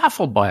I'm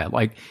baffled by it.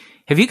 Like,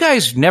 Have you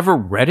guys never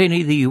read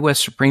any of the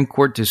U.S. Supreme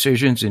Court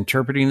decisions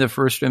interpreting the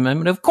First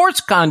Amendment? Of course,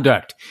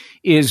 conduct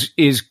is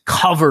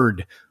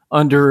covered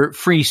under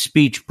free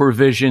speech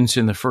provisions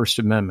in the First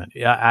Amendment.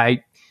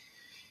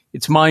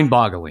 It's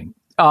mind-boggling.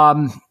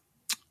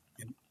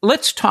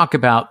 Let's talk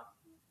about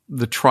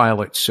the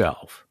trial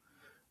itself.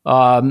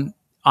 I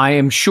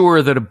am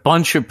sure that a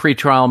bunch of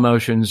pretrial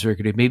motions are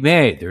going to be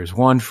made. There's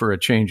one for a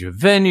change of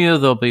venue.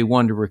 There'll be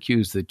one to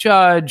recuse the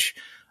judge.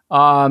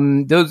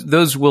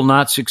 Those will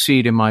not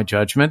succeed in my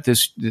judgment.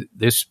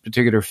 This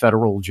particular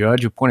federal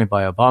judge appointed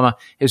by Obama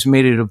has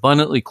made it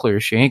abundantly clear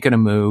she ain't going to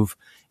move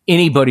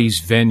anybody's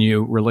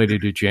venue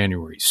related to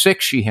January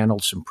 6th. She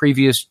handled some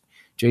previous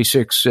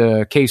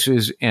J6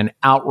 cases and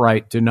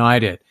outright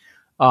denied it.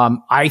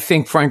 I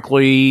think,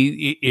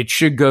 frankly, it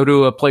should go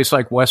to a place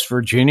like West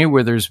Virginia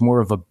where there's more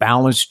of a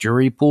balanced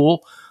jury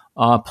pool.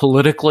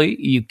 Politically,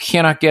 you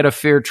cannot get a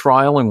fair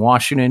trial in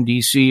Washington,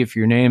 D.C. if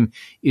your name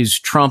is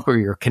Trump or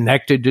you're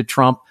connected to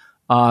Trump,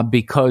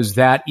 because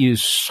that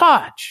is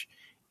such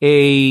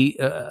a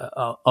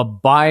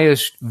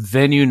biased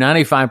venue.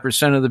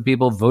 95% of the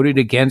people voted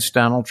against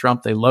Donald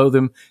Trump. They loathe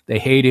him. They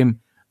hate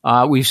him.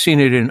 We've seen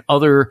it in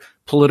other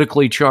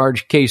politically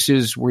charged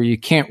cases where you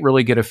can't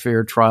really get a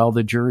fair trial.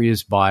 The jury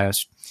is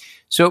biased.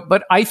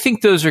 But I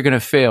think those are going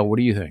to fail. What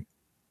do you think?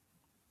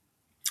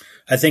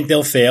 I think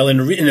they'll fail.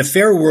 In a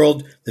fair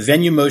world, the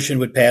venue motion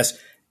would pass,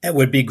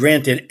 would be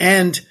granted.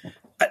 And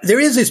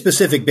there is a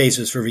specific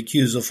basis for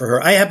recusal for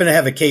her. I happen to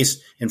have a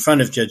case in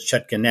front of Judge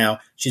Chutkan now.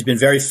 She's been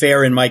very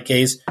fair in my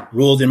case,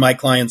 ruled in my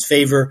client's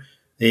favor.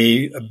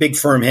 A big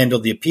firm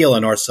handled the appeal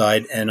on our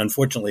side and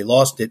unfortunately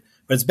lost it.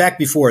 But it's back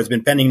before. It's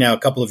been pending now a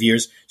couple of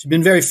years. She's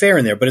been very fair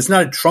in there, but it's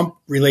not a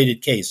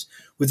Trump-related case.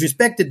 With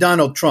respect to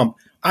Donald Trump,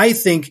 I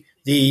think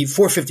the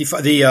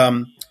 455,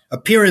 the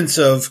appearance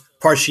of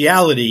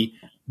partiality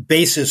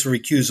basis for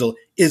recusal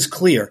is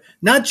clear,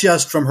 not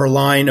just from her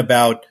line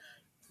about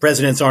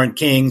presidents aren't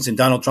kings and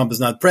Donald Trump is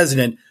not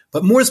president,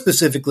 but more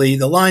specifically,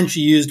 the line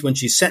she used when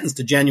she sentenced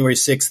the January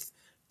 6th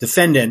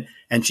defendant,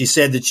 and she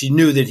said that she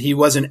knew that he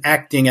wasn't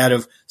acting out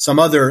of some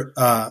other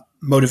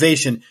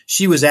motivation.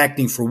 She was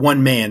acting for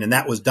one man, and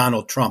that was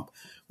Donald Trump.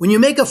 When you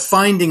make a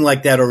finding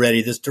like that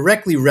already that's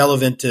directly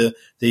relevant to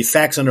the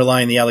facts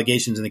underlying the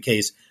allegations in the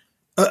case,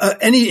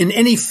 in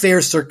any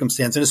fair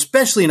circumstance, and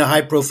especially in a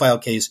high-profile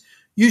case,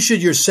 you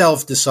should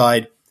yourself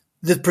decide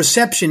the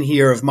perception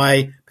here of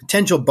my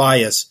potential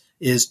bias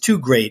is too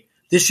great.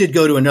 This should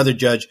go to another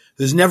judge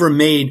who's never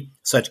made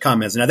such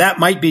comments. Now, that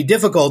might be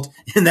difficult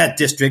in that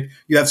district.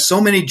 You have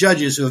so many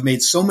judges who have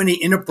made so many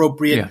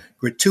inappropriate,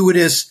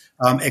 gratuitous,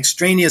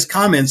 extraneous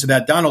comments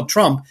about Donald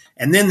Trump,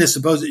 and then this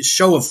supposed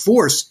show of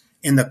force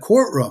in the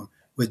courtroom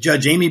with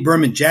Judge Amy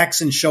Berman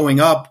Jackson showing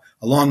up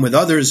along with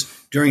others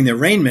during the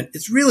arraignment.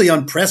 It's really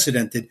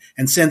unprecedented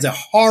and sends a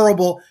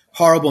horrible,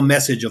 horrible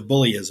message of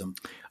bullyism.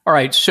 All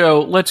right,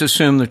 so let's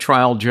assume the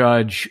trial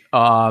judge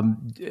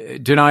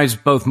denies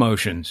both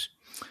motions.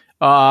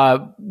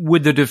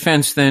 Would the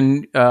defense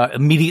then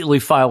immediately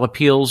file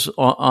appeals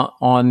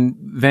on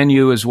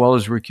venue as well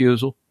as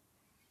recusal?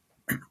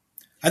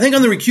 I think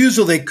on the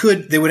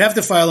recusal, they would have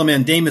to file a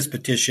mandamus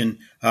petition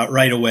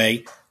right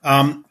away.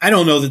 I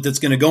don't know that that's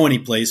going to go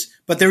anyplace,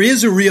 but there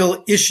is a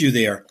real issue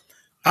there.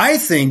 I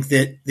think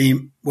that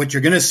what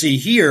you're going to see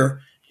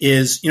here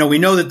is, we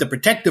know that the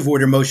protective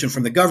order motion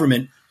from the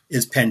government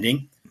is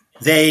pending.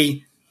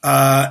 They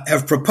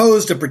have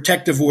proposed a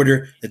protective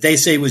order that they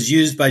say was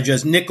used by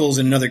Judge Nichols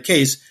in another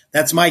case.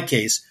 That's my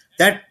case.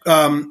 That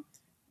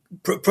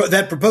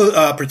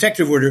proposed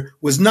protective order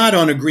was not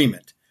on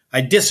agreement. I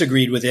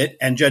disagreed with it,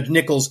 and Judge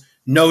Nichols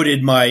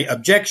noted my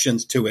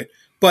objections to it.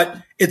 But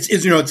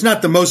it's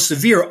not the most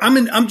severe.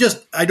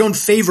 I don't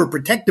favor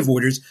protective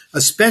orders,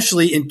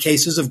 especially in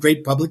cases of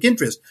great public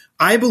interest.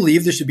 I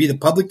believe there should be the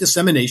public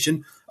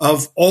dissemination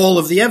of all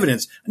of the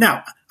evidence.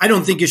 Now, I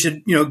don't think you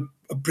should,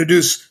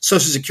 produce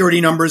Social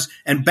Security numbers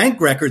and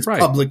bank records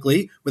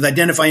publicly with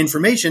identifying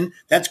information.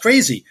 That's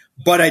crazy.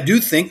 But I do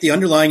think the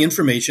underlying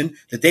information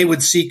that they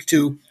would seek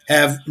to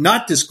have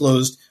not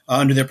disclosed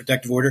under their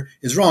protective order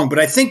is wrong. But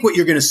I think what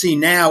you're going to see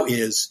now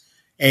is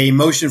a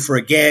motion for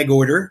a gag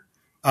order,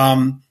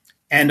 and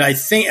I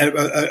think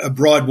a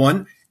broad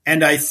one.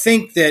 And I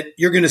think that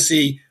you're going to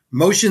see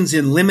motions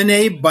in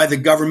limine by the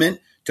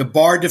government to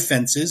bar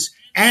defenses.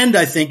 And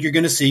I think you're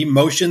going to see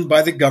motions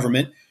by the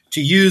government to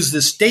use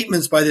the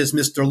statements by this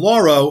Mr.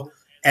 Lauro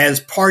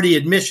as party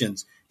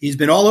admissions. He's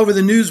been all over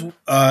the news,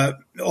 all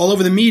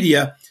over the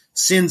media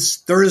since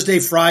Thursday,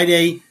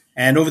 Friday,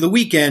 and over the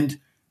weekend.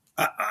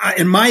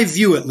 In my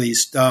view, at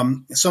least,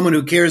 someone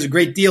who cares a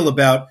great deal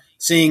about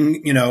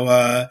seeing,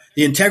 the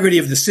integrity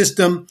of the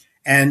system.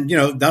 And,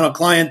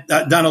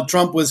 Donald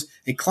Trump was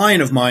a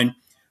client of mine.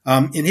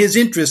 In his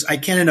interest, I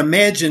can't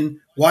imagine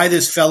why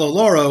this fellow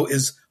Lauro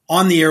is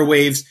on the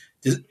airwaves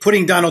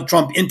putting Donald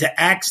Trump into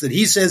acts that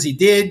he says he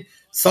did,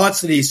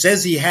 thoughts that he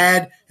says he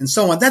had, and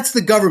so on. That's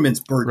the government's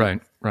burden.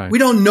 Right. We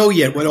don't know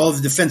yet what all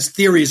the defense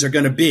theories are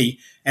going to be.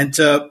 And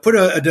to put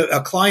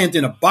a client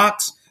in a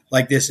box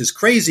like this is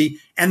crazy.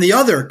 And the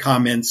other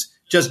comments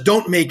just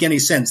don't make any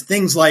sense.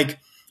 Things like,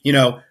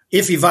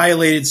 if he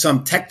violated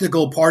some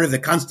technical part of the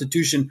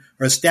Constitution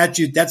or a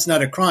statute, that's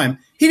not a crime.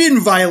 He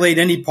didn't violate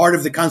any part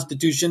of the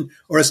Constitution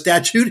or a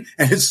statute,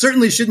 and it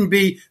certainly shouldn't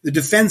be the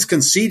defense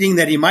conceding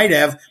that he might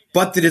have,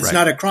 but that it's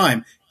not a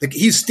crime.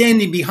 He's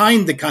standing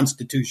behind the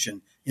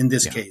Constitution in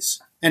this case.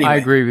 Anyway, I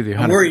agree with you 100%.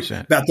 I'm worried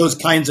about those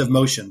kinds of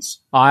motions.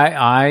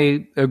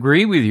 I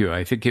agree with you.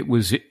 I think it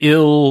was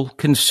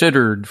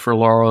ill-considered for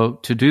Lauro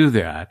to do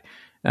that.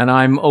 And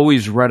I'm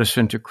always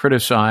reticent to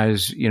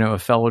criticize, a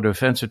fellow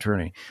defense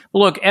attorney. But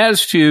look,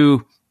 as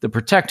to the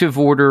protective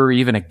order or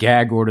even a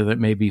gag order that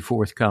may be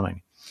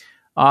forthcoming,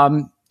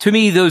 to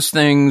me, those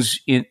things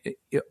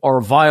are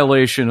a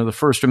violation of the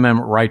First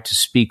Amendment right to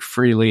speak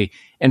freely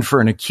and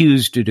for an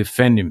accused to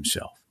defend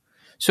himself.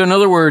 So in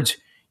other words,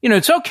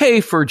 it's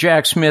okay for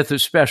Jack Smith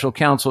as special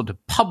counsel to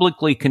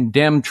publicly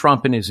condemn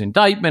Trump in his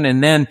indictment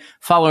and then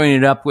following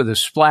it up with a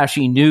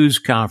splashy news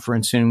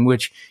conference in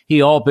which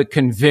he all but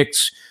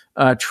convicts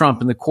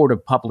Trump in the court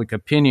of public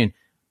opinion.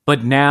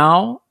 But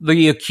now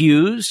the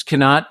accused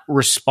cannot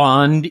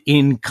respond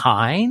in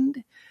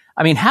kind?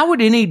 I mean, how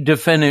would any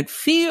defendant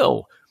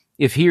feel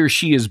if he or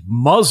she is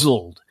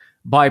muzzled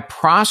by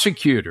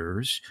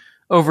prosecutors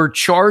over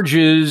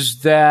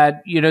charges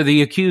that,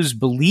 the accused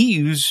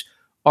believes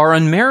are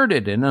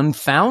unmerited and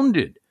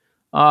unfounded?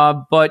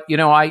 But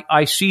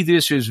I see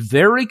this as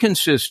very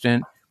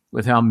consistent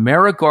with how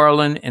Merrick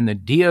Garland and the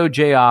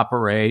DOJ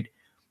operate.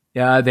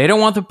 They don't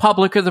want the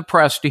public or the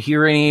press to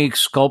hear any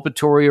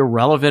exculpatory or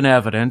relevant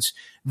evidence.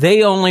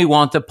 They only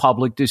want the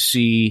public to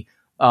see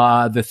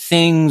the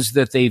things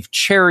that they've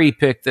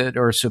cherry-picked that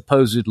are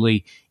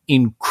supposedly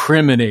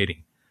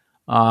incriminating.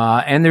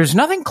 And there's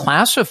nothing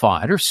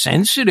classified or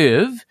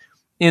sensitive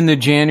in the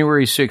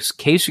January 6th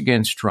case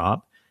against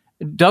Trump.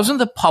 Doesn't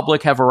the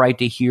public have a right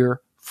to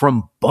hear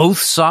from both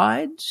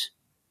sides?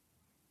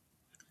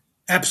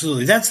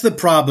 Absolutely. That's the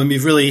problem.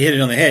 You've really hit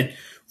it on the head.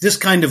 This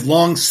kind of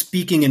long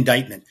speaking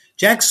indictment.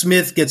 Jack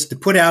Smith gets to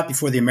put out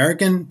before the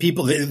American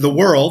people, the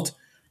world,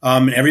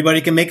 and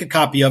everybody can make a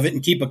copy of it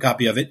and keep a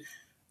copy of it,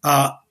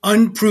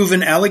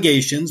 unproven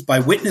allegations by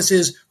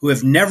witnesses who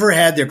have never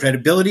had their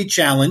credibility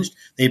challenged.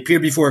 They appear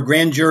before a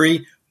grand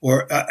jury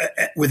or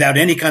without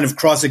any kind of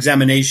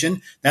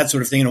cross-examination, that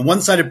sort of thing, in a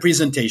one-sided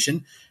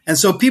presentation. And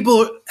so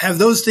people have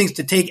those things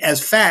to take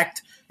as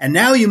fact. And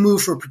now you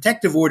move for a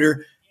protective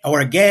order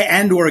or a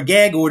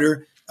gag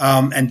order.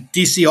 And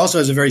D.C. also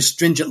has a very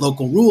stringent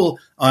local rule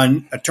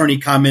on attorney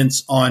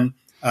comments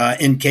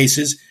in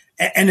cases,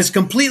 and it's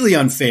completely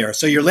unfair.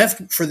 So you're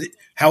left for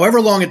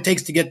however long it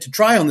takes to get to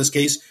trial in this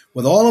case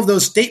with all of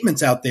those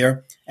statements out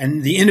there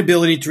and the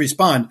inability to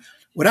respond.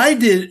 What I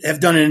have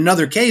done in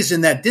another case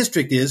in that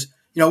district is,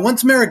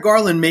 once Merrick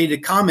Garland made a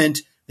comment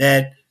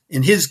that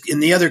in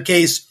the other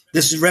case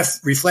this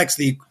reflects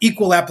the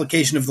equal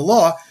application of the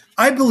law,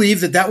 I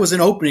believe that was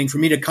an opening for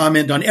me to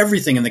comment on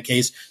everything in the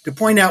case, to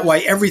point out why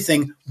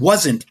everything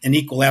wasn't an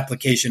equal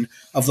application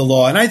of the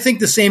law. And I think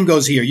the same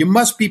goes here. You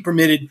must be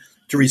permitted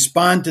to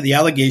respond to the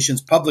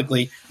allegations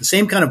publicly, the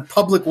same kind of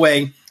public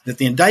way that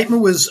the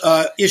indictment was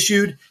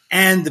issued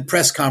and the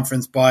press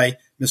conference by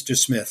Mr.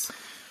 Smith.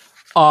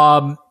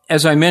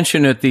 As I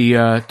mentioned at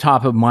the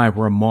top of my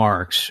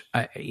remarks,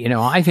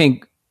 I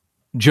think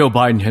Joe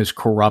Biden has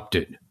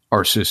corrupted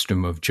our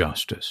system of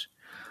justice.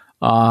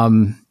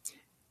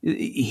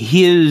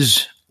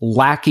 His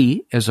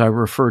lackey, as I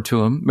refer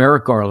to him,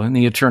 Merrick Garland,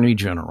 the Attorney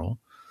General,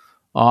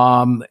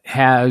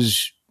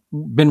 has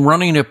been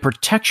running a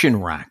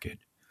protection racket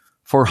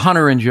for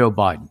Hunter and Joe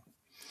Biden.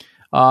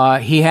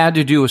 He had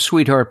to do a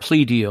sweetheart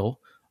plea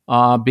deal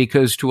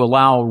because to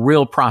allow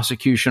real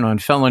prosecution on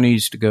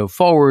felonies to go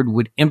forward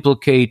would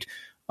implicate,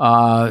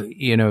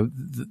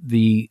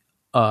 the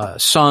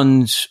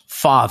son's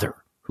father,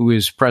 who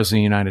is President of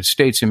the United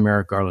States and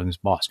Merrick Garland's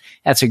boss.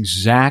 That's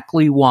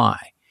exactly why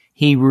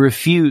he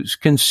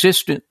refused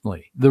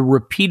consistently the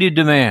repeated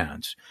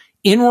demands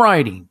in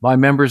writing by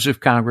members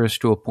of Congress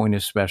to appoint a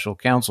special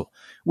counsel,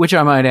 which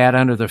I might add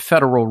under the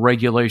federal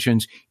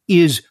regulations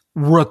is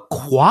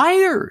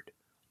required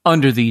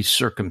under these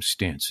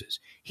circumstances.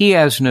 He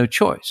has no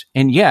choice.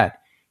 And yet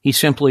he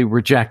simply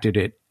rejected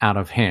it out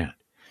of hand.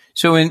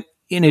 So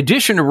in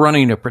addition to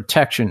running a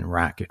protection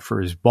racket for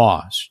his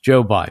boss,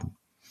 Joe Biden,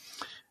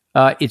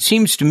 it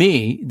seems to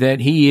me that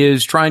he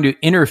is trying to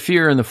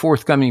interfere in the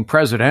forthcoming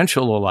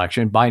presidential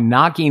election by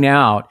knocking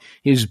out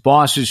his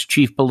boss's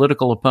chief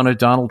political opponent,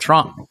 Donald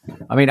Trump.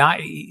 I mean,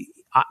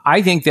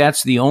 I think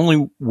that's the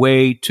only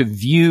way to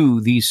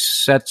view these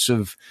sets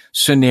of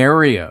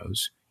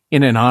scenarios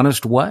in an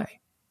honest way.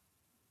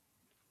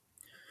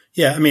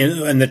 Yeah, I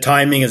mean, and the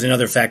timing is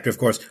another factor, of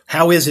course.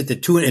 How is it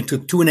that it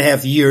took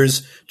 2.5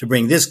 years to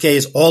bring this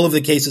case? All of the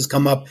cases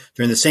come up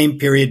during the same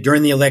period,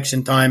 during the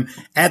election time,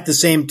 at the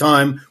same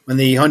time when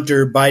the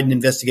Hunter Biden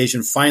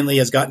investigation finally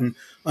has gotten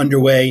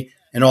underway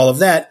and all of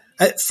that.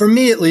 For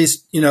me, at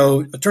least,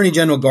 Attorney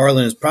General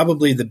Garland is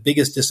probably the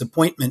biggest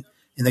disappointment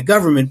in the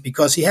government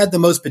because he had the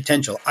most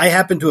potential. I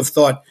happen to have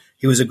thought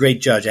he was a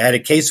great judge. I had a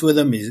case with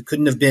him. He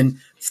couldn't have been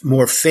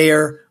more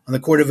fair on the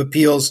Court of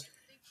Appeals.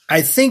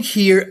 I think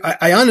here,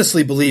 I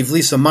honestly believe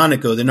Lisa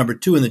Monaco, the number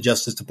 2 in the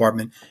Justice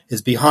Department,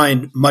 is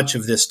behind much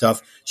of this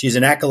stuff. She's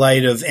an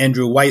acolyte of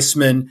Andrew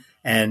Weissman,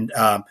 and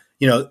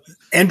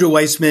Andrew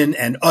Weissman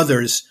and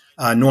others,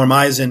 Norm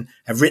Eisen,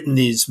 have written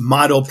these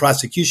model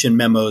prosecution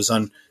memos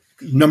on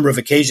a number of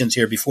occasions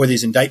here before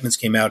these indictments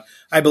came out.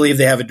 I believe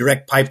they have a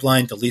direct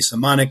pipeline to Lisa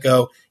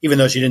Monaco, even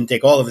though she didn't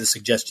take all of the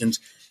suggestions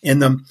in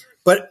them.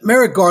 But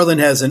Merrick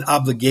Garland has an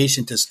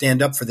obligation to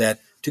stand up for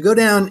that, to go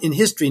down in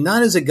history,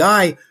 not as a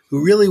guy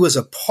who really was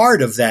a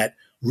part of that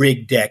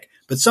rigged deck,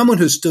 but someone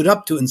who stood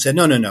up to it and said,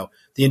 no.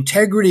 The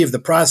integrity of the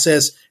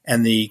process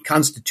and the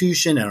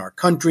Constitution and our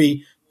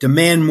country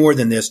demand more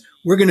than this.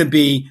 We're going to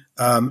be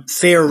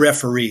fair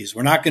referees.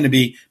 We're not going to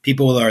be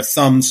people with our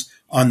thumbs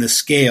on the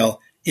scale.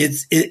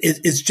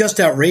 It's just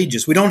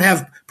outrageous. We don't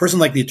have a person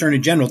like the Attorney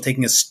General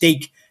taking a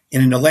stake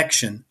in an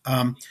election.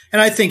 And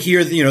I think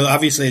here,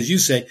 obviously, as you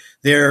say,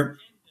 their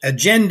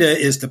agenda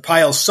is to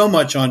pile so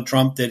much on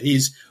Trump that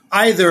he's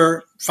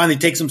either finally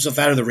takes himself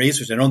out of the race,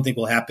 which I don't think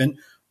will happen,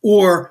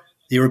 or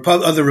the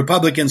other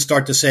Republicans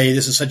start to say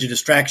this is such a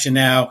distraction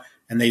now,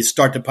 and they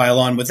start to pile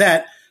on with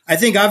that. I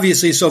think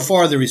obviously so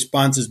far the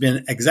response has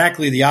been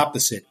exactly the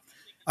opposite.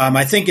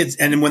 I think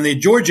and when the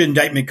Georgia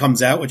indictment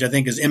comes out, which I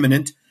think is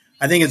imminent,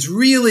 I think it's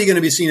really going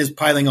to be seen as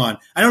piling on.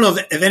 I don't know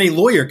if any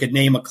lawyer could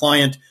name a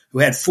client who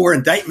had 4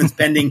 indictments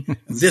pending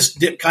this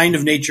kind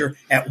of nature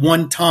at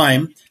one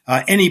time,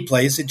 any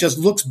place. It just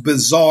looks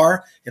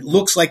bizarre. It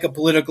looks like a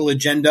political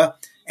agenda.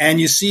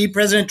 And you see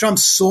President Trump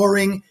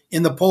soaring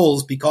in the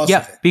polls because of it.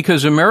 Yeah,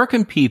 because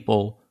American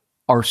people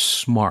are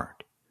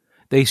smart.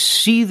 They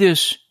see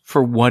this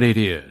for what it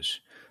is.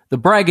 The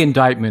Bragg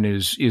indictment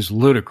is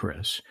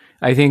ludicrous.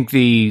 I think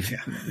the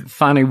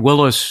Fani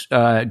Willis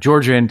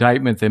Georgia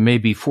indictment that may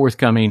be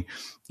forthcoming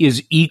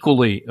is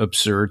equally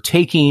absurd,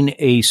 taking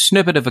a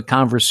snippet of a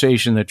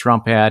conversation that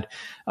Trump had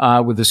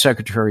with the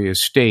Secretary of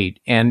State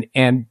and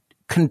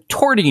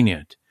contorting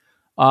it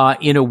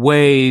in a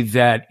way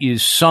that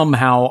is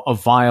somehow a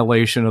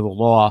violation of the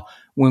law,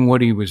 when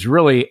what he was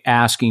really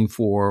asking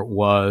for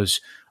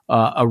was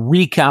a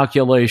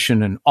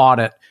recalculation, an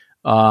audit,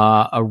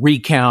 a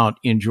recount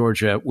in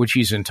Georgia, which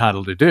he's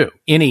entitled to do.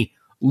 Any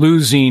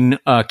losing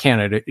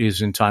candidate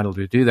is entitled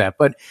to do that.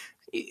 But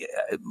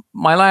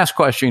my last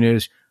question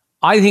is,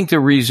 I think the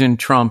reason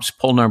Trump's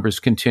poll numbers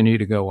continue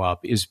to go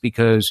up is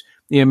because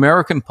the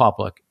American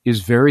public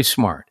is very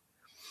smart.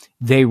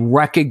 They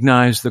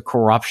recognize the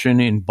corruption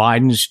in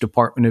Biden's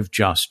Department of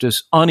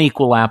Justice,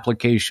 unequal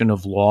application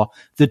of law,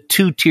 the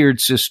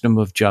 2-tiered system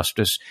of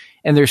justice,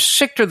 and they're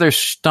sick to their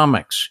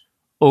stomachs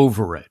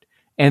over it.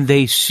 And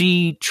they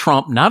see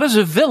Trump not as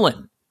a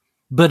villain,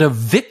 but a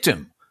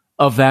victim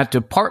of that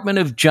Department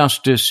of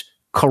Justice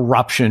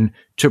corruption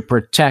to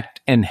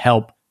protect and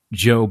help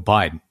Joe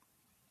Biden.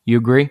 You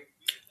agree?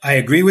 I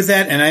agree with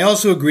that. And I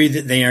also agree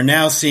that they are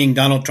now seeing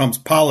Donald Trump's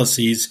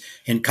policies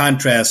in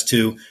contrast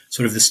to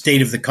sort of the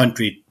state of the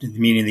country,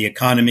 meaning the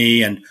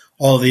economy and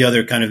all the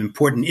other kind of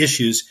important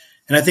issues.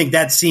 And I think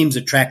that seems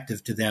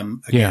attractive to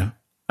them again. Yeah.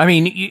 I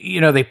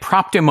mean, they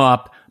propped him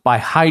up by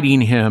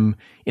hiding him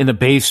in the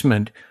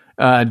basement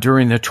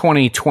during the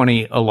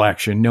 2020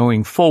 election,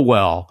 knowing full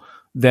well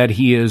that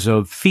he is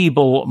of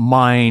feeble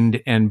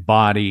mind and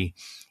body,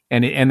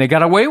 and they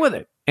got away with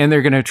it. And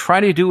they're going to try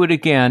to do it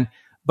again,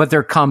 but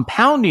they're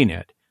compounding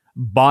it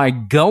by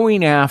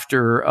going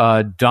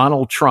after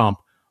Donald Trump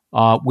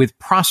with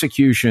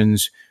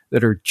prosecutions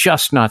that are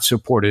just not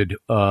supported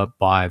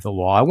by the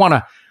law. I want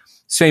to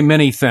say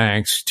many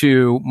thanks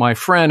to my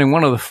friend and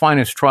one of the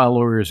finest trial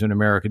lawyers in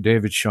America,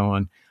 David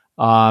Schoen.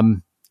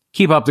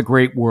 Keep up the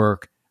great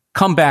work.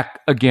 Come back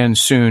again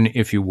soon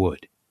if you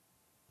would.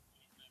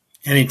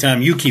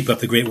 Anytime. You keep up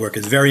the great work.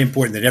 It's very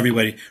important that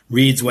everybody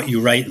reads what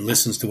you write and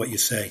listens to what you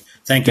say.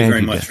 Thank you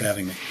very much for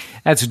having me.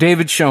 That's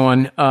David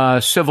Schoen,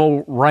 a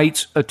civil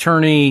rights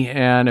attorney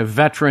and a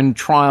veteran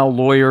trial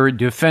lawyer,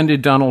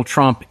 defended Donald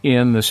Trump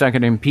in the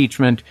second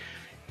impeachment.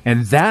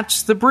 And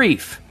that's The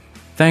Brief.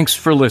 Thanks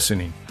for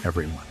listening,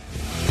 everyone.